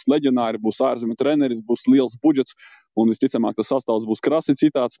priekšu, būs leģionāri, būs ārzemju treneris, būs liels budžets, un visticamāk tas sastāvs būs krasi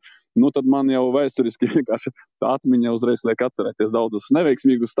citāds. Tad man jau vēsturiski vienkārši tā atmiņa uzreiz liek atcerēties daudzus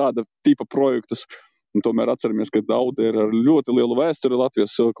neveiksmīgus tāda tipa projektus. Un tomēr atceramies, ka Auda ir ar ļoti lielu vēsturi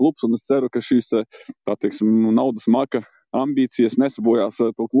Latvijas klubs, un es ceru, ka šīs, tā teiksim, naudas maka ambīcijas nesabojās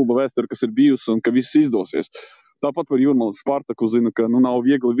to kluba vēsturi, kas ir bijusi, un ka viss izdosies. Tāpat par Jūrmalas Spartaku zinu, ka nav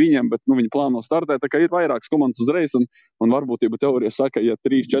viegli viņiem, bet viņi plāno startēt, tā kā ir vairākas komandas uzreiz, un varbūtība teorija saka, ja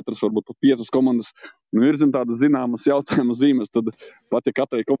 3, 4, varbūt pat 5 komandas, ir tādas zināmas jautājumu zīmes, tad pat ja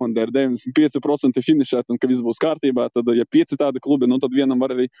katrai komandai ir 95% finišēt un ka viss būs kārtībā, tad ja 5 tādi klubi, tad vienam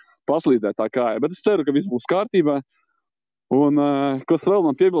var arī paslīdēt tā kāja. Bet es ceru, ka viss būs kārtībā. Un kas vēl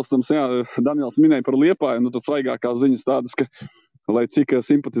man piebilstams, Daniels minēja par Liepāju, tad svaigākās ziņas tādas, ka lai cik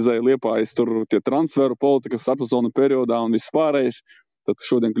simpatizēja Liepājas tur tie transferu politikas starpsezonu periodā un viss pārējais, tad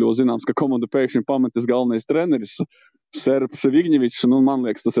šodien kļuva zināms, ka komandu pēkšņi pametis galvenais treneris Serbs Vigņevičs, man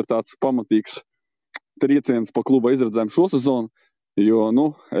liekas, tas ir tāds pamatīgs trieciens pa kluba izredzēm šo sezonu, jo,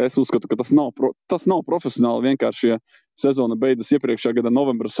 es uzskatu, ka tas nav profesionāli vienkārši, sezona beidzas iepriekšējā gada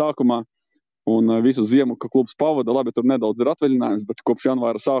novembra sākumā. Un visu ziemu, ka klubs pavada, labi, tur nedaudz ir atvaļinājums, bet kopš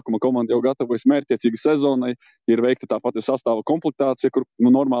janvāra sākuma komanda jau gatavojas mērķtiecīgi sezonai, ir veikta tā pati sastāva komplektācija, kur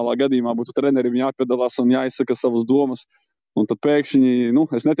normālā gadījumā būtu trenerim jāpiedalās un jāizsaka savas domas. Un tad pēkšņi,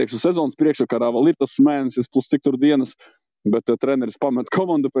 es neteikšu sezonas priekšvakarā, vēl ir tas mēnesis plus cik tur dienas, bet treneris pamet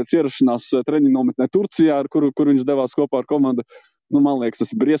komandu pēc ierašanās treniņu nometnē Turcijā, kur viņš devās kopā ar komandu. Man liekas,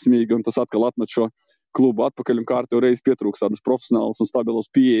 tas ir briesmīgi, un tas atkal atmet šo klubu atpakaļ un kārtējo reizi pietrūks tādas profesionālas un stabilas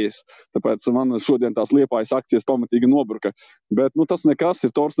pieejas. Tāpēc man šodien tās Liepājas akcijas pamatīgi nobruka. Bet tas nekas,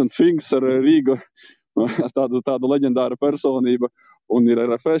 ir Torstens Finks ar Rīgu, tāda leģendāra personība. Un ir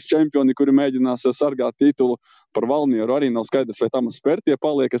RFS čempioni, kuri mēģinās sargāt titulu. Par Valmieru arī nav skaidrs, vai Tamas Spērtie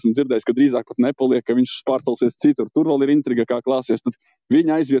paliek. Esmu dzirdējis, ka drīzāk pat nepaliek, ka viņš pārcelsies citur. Tur vēl ir intriga, kā klāsies. Tad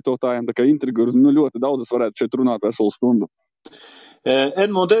viņa aizvietotājiem, tā kā intriga ir ļoti daudz, es varētu šeit runāt veselu stundu.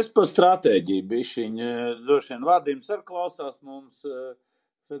 Edmund, es par stratēģiju bišķiņ. Droši vien Vādījums arī klausās mums,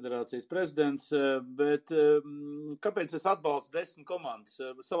 federācijas prezidents, bet kāpēc es atbalstu 10 komandas?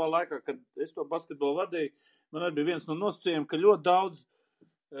 Savā laikā, kad es to basketbolu vadīju, man arī bija viens no nosacījumiem, ka ļoti daudz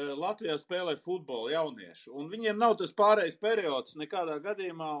Latvijā spēlē futbolu jauniešu, un viņiem nav tas pārējais periods nekādā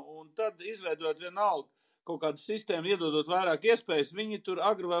gadījumā, un tad izveidot vienalga kaut kādu sistēmu, iedodot vairāk iespējas, viņi tur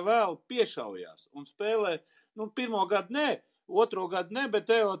agri vai vēl piešaujās un spēlē, pirmo gadu ne, otro gadu ne, bet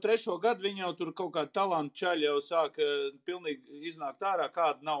jau trešo gadu viņi jau tur kaut kādu talantu čaļi jau sāk pilnīgi iznākt ārā,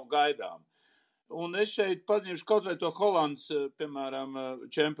 kāda nav gaidām. Un es šeit paņemšu kaut vai to Holandas, piemēram,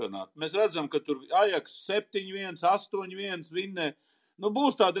 čempionātu. Mēs redzam, ka tur Ajax 7-1, 8-1 vinnē.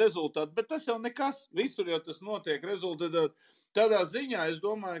 Būs tādi rezultāti, bet tas jau nekas. Visur jau tas notiek rezultātā. Tādā ziņā es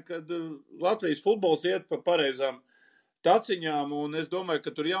domāju, ka Latvijas futbols iet pa pareizām taciņām, un es domāju,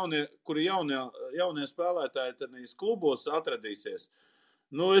 ka tur jaunie spēlētāji tādīs klubos atradīsies.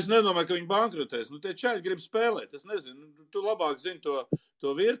 Es nedomāju, ka viņi bankrotēs. Tie čaļi grib spēlēt. Es nezinu, tu labāk zini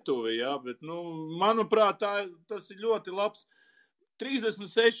to virtuvi, jā, bet, manuprāt, tas ir ļoti labs.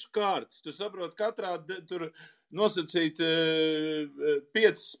 36 kārtas. Tu saproti, katrā tur nosacīt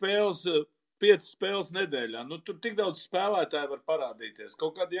 5 spēles nedēļā. Tur tik daudz spēlētāji var parādīties.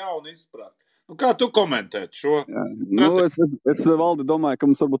 Kaut kādu jaunu izprāt. Kā tu komentēt šo? Es Valdi domāju, ka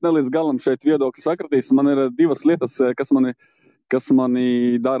mums varbūt ne līdz galam šeit viedokļi sakratīs. Man ir 2 lietas, kas mani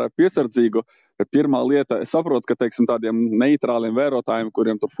dara piesardzīgu. Pirmā lieta, es saprotu, ka, teiksim, tādiem neitrāliem vērotājiem,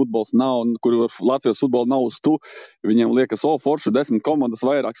 kuriem tur futbols nav, kuri Latvijas futbola nav uz tu, viņiem liekas, forši 10 komandas,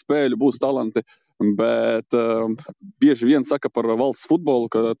 vairāk spēļu, būs talanti, bet bieži vien saka par valsts futbolu,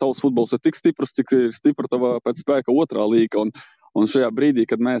 ka tavs futbols ir tik stiprs, cik ir stipra tava pēc spēka otrā līga, un šajā brīdī,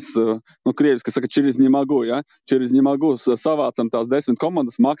 kad mēs, krieviski saka, через не могу, savācam tās 10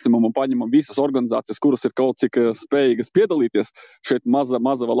 komandas maksimumu un paņemam visas organizācijas, kuras ir kaut cik spējīgas piedalīties. Šeit maza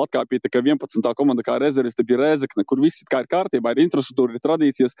vēl atkāpīta, ka 11. komanda kā rezervisti bija Rēzekne, kur viss kā ir kārtībā, ir infrastruktūra, ir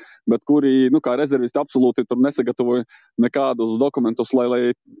tradīcijas, bet kuri, kā rezervisti absolūti tur nesagatavoja nekādus dokumentus,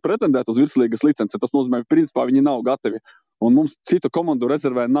 lai pretendētu uz virslīgas licenci. Tas nozīmē, principā viņi nav gatavi. Un mums citu komandu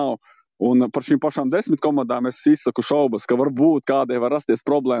rezervē nav. Un par šīm pašām 10 komandām es izsaku šaubas, ka varbūt kādai var rasties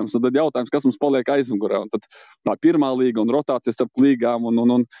problēmas. Un tad jautājums, kas mums paliek aizmugurē. Un tad tā pirmā līga un rotācijas starp līgām.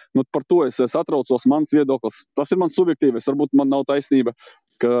 Un par to es atraucos, mans viedoklis. Tas ir mans subjektīvs. Varbūt man nav taisnība,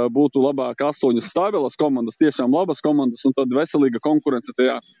 ka būtu labāk 8 stabilas komandas, tiešām labas komandas, un tad veselīga konkurence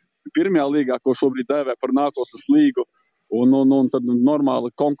tajā pirmajā līgā, ko šobrīd dēvē par nākotnes līgu. Un tad normāla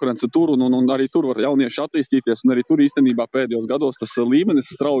konkurence tur, un arī tur var jaunieši attīstīties, un arī tur īstenībā pēdējos gados tas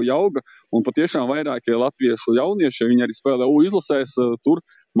līmenis strauji auga, un patiešām vairākie latviešu jaunieši, viņi arī spēlē izlasēs, tur,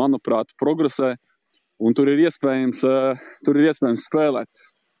 manuprāt, progresē, un tur ir iespējams spēlēt.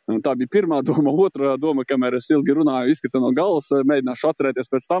 Tā bija pirmā doma, otrā doma, kamēr es ilgi runāju, izkrita no galvas, mēģināšu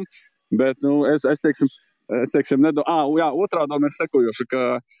atcerēties pēc tam, bet, es teiksim, otrā doma ir sekojoša, ka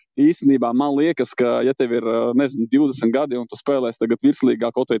īstenībā man liekas, ka, ja tev ir, 20 gadi un tu spēlēsi tagad virslīgā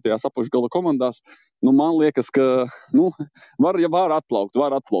kaut vai tajās apakšgala komandās, man liekas, ka, var atplaukt,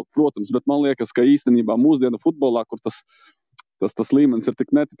 protams, bet man liekas, ka īstenībā mūsdienu futbolā, kur tas līmenis ir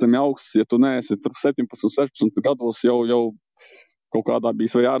tik neticami augsts, ja tu neesi 17, 16 gados jau kaut kādā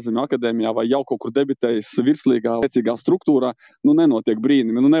bijis vai ārzemju akadēmijā vai jau kaut kur debitējis virslīgā, vecīgā struktūrā, nenotiek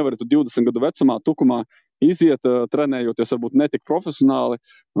brīnumi. Nevari tu 20 gadu vecumā, tukumā iziet, trenējoties varbūt netik profesionāli,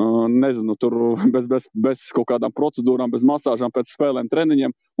 tur bez kaut kādām procedūrām, bez masāžām pēc spēlēm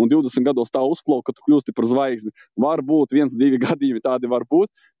treniņiem, un 20 gados tā uzplauk, ka tu kļūsti par zvaigzni. Var būt 1-2 gadījumi tādi var būt,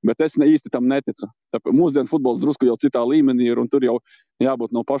 bet es īsti tam neticu. Mūsdienu futbols drusku jau citā līmenī ir, un tur jau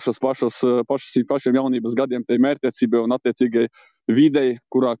jābūt no pašiem jaunības gadiem tai mērķtiecībai un attiecīgai videi,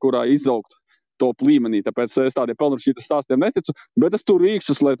 kurā izaugt. top līmenī. Tāpēc es tādiem pelnušķītas stāstiem neticu, bet es turu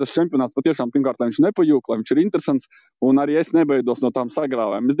īkšķus, lai tas čempionāts patiešām pirmkārt, lai viņš nepajūk, lai viņš ir interesants, un arī es nebaidos no tām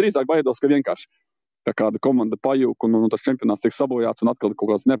sagrāvēm. Es drīzāk baidos, ka vienkārši tā kāda komanda pajūk, un tas čempionāts tiek sabojāts, un atkal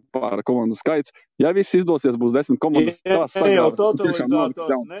kaut kāds nepāra komandu skaits. Ja viss izdosies, būs 10 komandas, tās Ja jau sagrāvēs. Tiešām notiks totalizators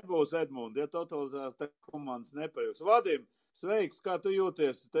jauns. nebūs, Edmund, ja totalizators komandas nepajūks. Vadim, sveiks, kā tu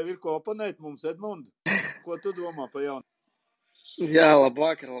jūties? Tev ir ko oponēt mums, Edmund? Ko tu domā pa jaunu? Jā,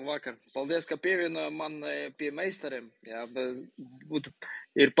 labvakar. Paldies, ka pievienoja man pie meistariem. Jā,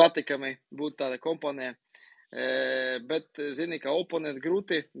 ir patikami būt tāda kompanija. Bet, zini, ka oponēt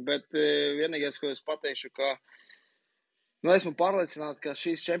grūti, bet vienīgais, ko es pateikšu, ka esmu pārliecināts, ka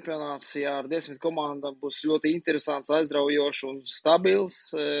šīs čempionāts, ja ar 10 komandām būs ļoti interesants, aizraujošs un stabils.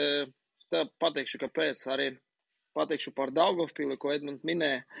 Tā pateikšu, kāpēc. Arī pateikšu par Daugavpili, ko Edmunds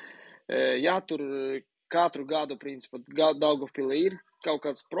minēja. Jā, tur katru gadu, principā, Daugavpili ir kaut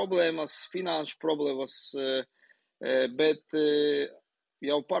kādas problēmas, finanšu problēmas, bet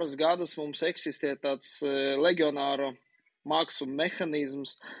jau pāris gadus mums eksistē tāds legionāro maksu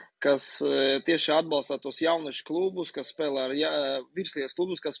mehanizms, kas tieši atbalsta tos jauniešu klubus, kas spēlē ar virslīgas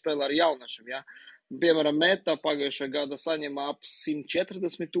klubus, kas spēlē ar jauniešiem. Ja? Piemēram, Meta pagājušā gada saņēma ap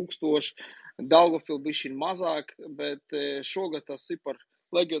 140,000, Daugavpili bišķiņ mazāk, bet šogad tas cipar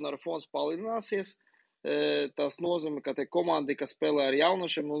legionāru fonds palielināsies. Tas nozīmē, ka te komandi, kas spēlē ar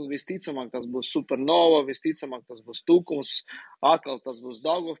jauniešiem, un visticamāk tas būs Supernova, visticamāk tas būs Tukums, atkal tas būs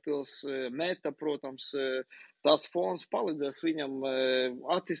Daugavpils, Meta, protams, tas fonds palīdzēs viņam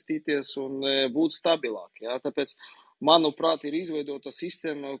attīstīties un būt stabilāk. Ja? Tāpēc, manuprāt, ir izveidota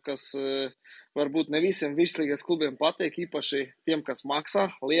sistēma, kas varbūt ne visiem virslīgas klubiem patīk, īpaši tiem, kas maksā,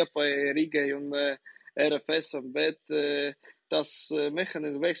 Liepai, Rīgai un RFS-am, bet tas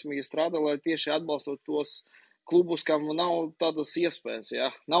mehanizms veiksmīgi strādā, lai tieši atbalstot tos klubus, kam nav tādas iespējas, ja?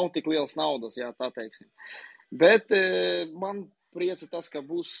 Nav tik lielas naudas, ja, tā teiksim. Bet man priecē tas, ka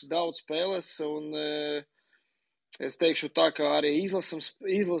būs daudz spēles, un es teikšu tā, ka arī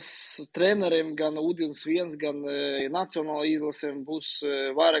izlases treneriem, gan U21, gan nacionāla izlasēm būs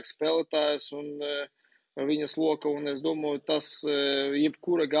vairāk spēlētājs un viņas loka, un es domāju, tas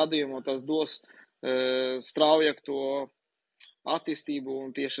jebkura gadījumā tas dos straujāk to attīstību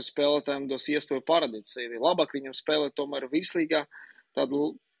un tieši spēlētājiem dos iespēju parādīt sevi. Labāk viņam spēlēt tomēr virslīgā,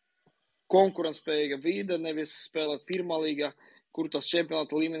 tādu konkurentspējīga vide, nevis spēlēt pirmā līgā, kur tas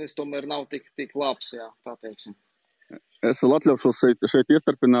čempionāta līmenis tomēr nav tik labs, jā, tā teiksim. Es vēl atļaušos šeit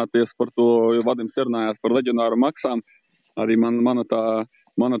iestarpināties par to, jo Vadims runājās par leģionāru maksām. Arī mana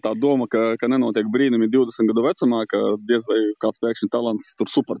tā doma, ka nenotiek brīnumi 20 gadu vecumā, ka diez vai kāds pēkšņi talants,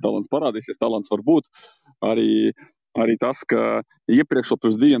 tur supertalants parādīsies, talants var būt. Arī tas, ka iepriekš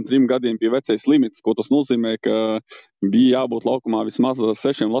pirms 2-3 gadiem bija vecais limits, ko tas nozīmē, ka bija jābūt laukumā vismaz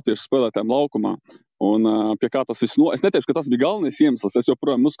 6 latviešu spēlētājiem laukumā. Un pie kā tas viss es neteikšu, ka tas bija galvenais iemesls. Es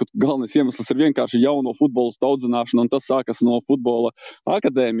joprojām uzskatu, ka galvenais iemesls ir vienkārši jauno futbolistu audzināšana, un tas sākas no futbola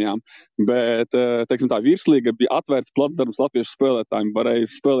akadēmijām. Bet, teiksim tā, virslīga bija atvērts placdarms latviešu spēlētājiem.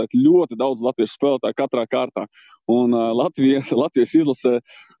 Varēja spēlēt ļoti daudz latviešu spēlētāju katrā kārtā. Un Latvijas izlase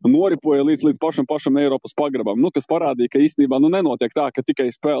noripoja līdz pašam Eiropas pagrabam, kas parādīja, ka īstenībā nenotiek tā, ka tikai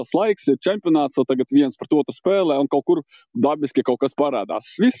spēles laiks ir čempionāts, un tagad viens par to spēlē, un kaut kur dabiski kaut kas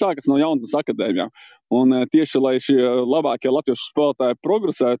parādās. Viss sākas no jaunatnes akadēmijām. Un tieši, lai šie labākie latviešu spēlētāji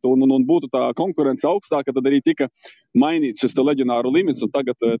progresētu un būtu tā konkurence augstāka, tad arī tika mainīts šis leģionāru limits, un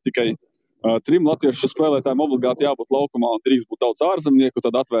tagad tikai 3 latviešu spēlētājiem obligāti jābūt laukumā, un drīz būt daudz ārzemnieku,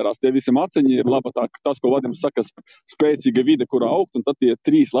 tad atvērās tie visiem aciņi, ir laba tā, tas, ko Vadims saka, spēcīga vide, kurā augt, un tad tie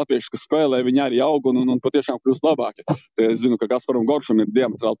 3 latvieši, kas spēlē, viņi arī aug un patiešām kļūst labāki. Te es zinu, ka Kasparam Goršam ir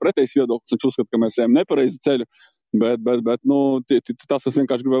diametrāli pretējs viedoklis, viņš uzskata, ka mēs ejam nepareizu ceļu, bet tas es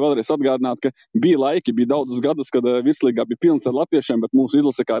vienkārši gribēju vēlreiz atgādināt, ka bija laiki, bija daudzus gadus, kad virslīgā bija pilns ar latviešiem, bet mūsu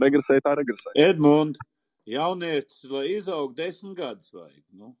izlase kā regresēja, tā regresēja. Edmund, jaunietis, lai izaug 10 gadus vajag,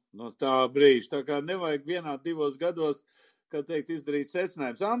 no tā brīža. Tā kā nevajag 1-2 gados, kā teikt, izdarīt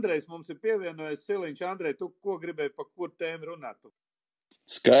secinājums. Andrejs mums ir pievienojies. Siliņš, Andrej, tu ko gribēji par kur tēmu runāt?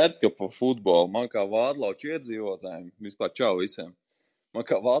 Skaidrs, ka par futbolu. Man kā Vādlauču iedzīvotājiem, vispār čau visiem. Man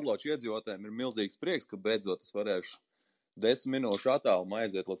kā Vādlauču iedzīvotājiem ir milzīgs prieks, ka beidzot es varēšu 10 minūšu attālumā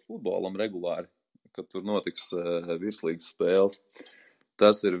aiziet līdz futbolam regulāri, kad tur notiks virslīgas spēles.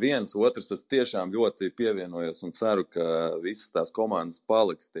 Tas ir viens, otrs, es tiešām ļoti pievienojos un ceru, ka visas tās komandas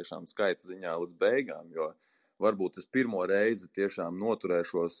paliks tiešām skaita ziņā līdz beigām, jo varbūt es pirmo reizi tiešām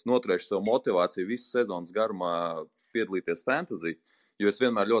noturēšu savu motivāciju visu sezonas garumā piedalīties fantasy, jo es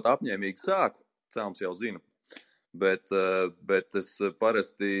vienmēr ļoti apņēmīgi sāku, Cēlums jau zina, Bet es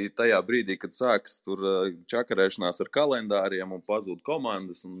parasti tajā brīdī, kad sāks tur čakarēšanās ar kalendāriem un pazūd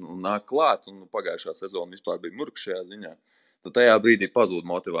komandas un nāk klāt, un pagājušā sezona vispār bija murka šajā ziņā, tad tajā brīdī pazūd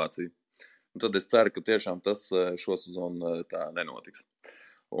motivācija. Un tad es ceru, ka tiešām tas šo sezonu tā nenotiks.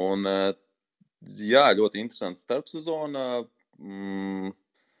 Un jā, ļoti interesants starpsezona,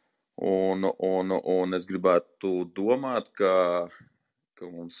 un es gribētu domāt, ka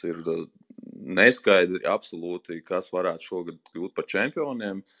mums ir neskaidri absolūti, kas varētu šogad kļūt par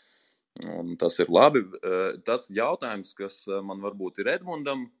čempioniem, un tas ir labi. Tas jautājums, kas man varbūt ir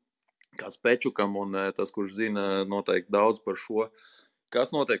Edmundam, kas Pečukam, un tas, kurš zina noteikti daudz par šo,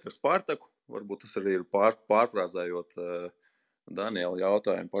 kas notiek ar Spartaku, varbūt tas arī ir pārfrāzējot Daniela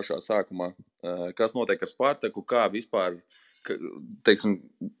jautājumu pašā sākumā, kas notiek ar Spartaku, kā vispār, teiksim,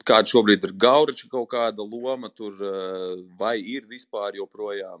 kāda šobrīd ir Gauriča kaut kāda loma tur, vai ir vispār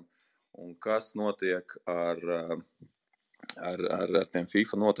joprojām, un kas notiek ar tiem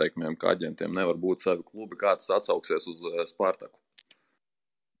FIFA noteikumiem, ka aģentiem nevar būt savi klubi, kā tas atsauksies uz Spartaku.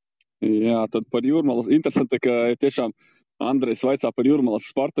 Jā, tad par Jūrmalas. Interesanti, ka tiešām Andrejs vaicā par Jūrmalas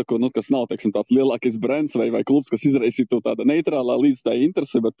Spartaku, kas nav, teiksim, tāds lielākais brands vai klubs, kas izraisītu tāda neitrālā līdzstāja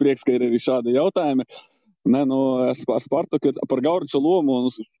interese, bet prieks, ka ir arī šādi jautājumi. Ar Spartaku, par Gauriča lomu,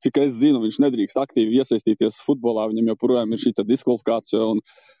 cik es zinu, viņš nedrīkst aktīvi iesaistīties futbolā, viņam joprojām ir šī diskvalifikācija, un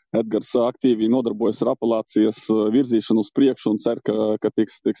Edgars aktīvi nodarbojas ar apelācijas virzīšanu uz priekšu un cer, ka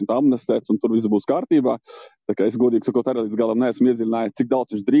tiks, teiksim, amnestēts un tur viss būs kārtībā. Tā kā es godīgi sakot, arī līdz galam neesmu iedziļinājies, cik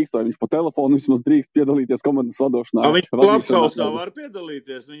daudz viņš drīkst, vai viņš pa telefonu vismaz drīkst piedalīties komandas vadošanā. Viņš Klubhausā var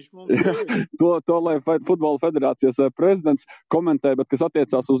piedalīties, viņš mums to, lai Futbola federācijas prezidents komentē, bet kas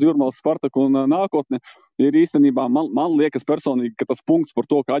attiecās uz Jūrmalas Spartaku un nākotni, ir īstenībā, man liekas personīgi, ka tas punkts par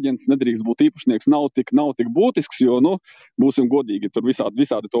to, ka aģents nedrīkst būt īpašnieks, nav tik būtisks, jo, būsim godīgi, tur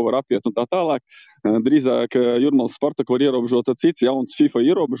visādi to var apiet un tā tālāk. Drīzāk Jūrmalas Spartaku var ierobežot cits jauns FIFA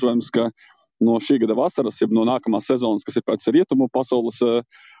ierobežojums, ka no šī gada vasaras, jeb no nākamās sezonas, kas ir pēc rietumu pasaules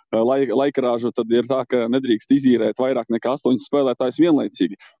laikrāža, tad ir tā, ka nedrīkst izīrēt vairāk nekā 8 spēlētājus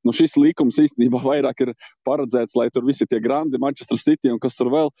vienlaicīgi. Šis likums īstenībā vairāk ir paredzēts, lai tur visi tie grandi, Manchester City un kas tur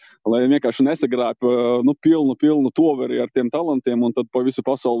vēl, lai vienkārši nesagrāp pilnu toveri ar tiem talantiem, un tad pa visu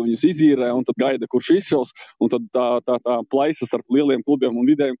pasauli viņus izīrē, un tad gaida, kurš izšaus, un tad tā plaisa starp lieliem klubiem un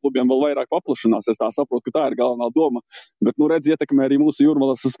vidējiem klubiem vēl vairāk paplašanās. Es tā saprotu, ka tā ir galvenā doma. Bet, redz, ietekmē arī mūsu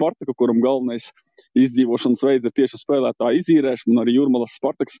Jūrmalas Spartaku, kuram galvenais izdzīvošanas veids ir tieši spēlētāju izīrēšana, un arī Jūrmalas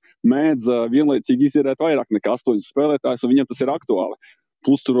Spartaks mēdz vienlaicīgi izīrēt vairāk nekā 8 spēlētājus, un viņam tas ir aktuāli.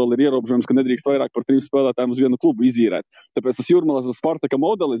 Plus tur vēl ir ierobežojums, ka nedrīkst vairāk par 3 spēlētājiem uz vienu klubu izīrēt. Tāpēc tas Jūrmalas Spartaka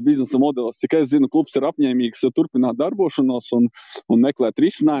modelis, biznesa modelis, cik es zinu, klubs ir apņēmīgs turpināt darbošanos un meklēt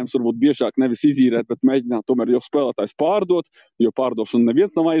risinājumus, varbūt biežāk nevis izīrēt, bet mēģināt tomēr jau spēlētājs pārdot, jo pārdošanu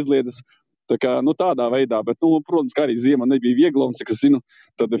neviens nav aizliedzis. Tā kā, tādā veidā, bet, protams, kā arī ziema nebija viegla, un, cik es zinu,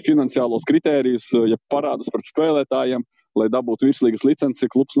 tad finansiālos kritērijus, ja parādus pret spēlētājiem, lai dabūtu virslīgas licenci,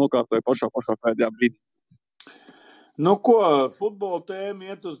 klubs nokārtoja pašā pēdējā brīdī. Futbola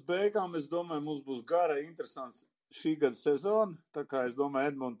tēma iet uz beigām. Es domāju, mums būs gara, interesants šī gada sezona. Tā kā es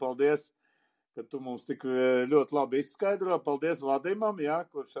domāju, Edmund, paldies, ka tu mums tik ļoti labi izskaidro. Paldies Vadimam,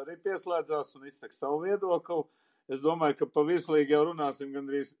 kurš arī pieslēdzās un izsaka savu viedokli. Es domāju, ka pa virslīgi jau runāsim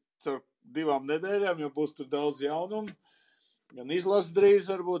gandrīz caur 2 nedēļām, jo būs tur daudz jaunumu. Gan izlases drīz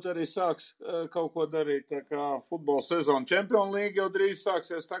varbūt arī sāks kaut ko darīt. Tā kā futbola sezona Champions League jau drīz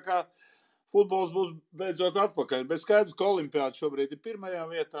sāksies, tā kā futbols būs beidzot atpakaļ. Bet skaidrs, ka olimpiāda šobrīd ir 1.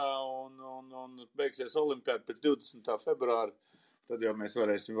 vietā un beigsies olimpiāda pēc 20. februāra. Tad jau mēs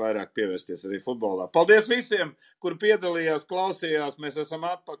varēsim vairāk pievērsties arī futbolā. Paldies visiem, kur piedalījās, klausījās. Mēs esam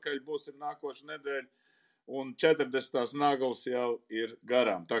atpakaļ, būsim nākošu nedēļu. Un 40. nagls jau ir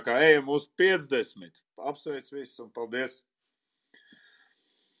garām. Tā kā ejam uz 50. Apsveic visus un paldies.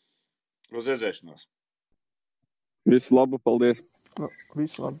 Uz redzēšanos. Visu labu, paldies.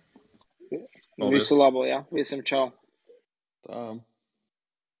 Visu labu. Visu labu, jā. Visiem čau. Tā.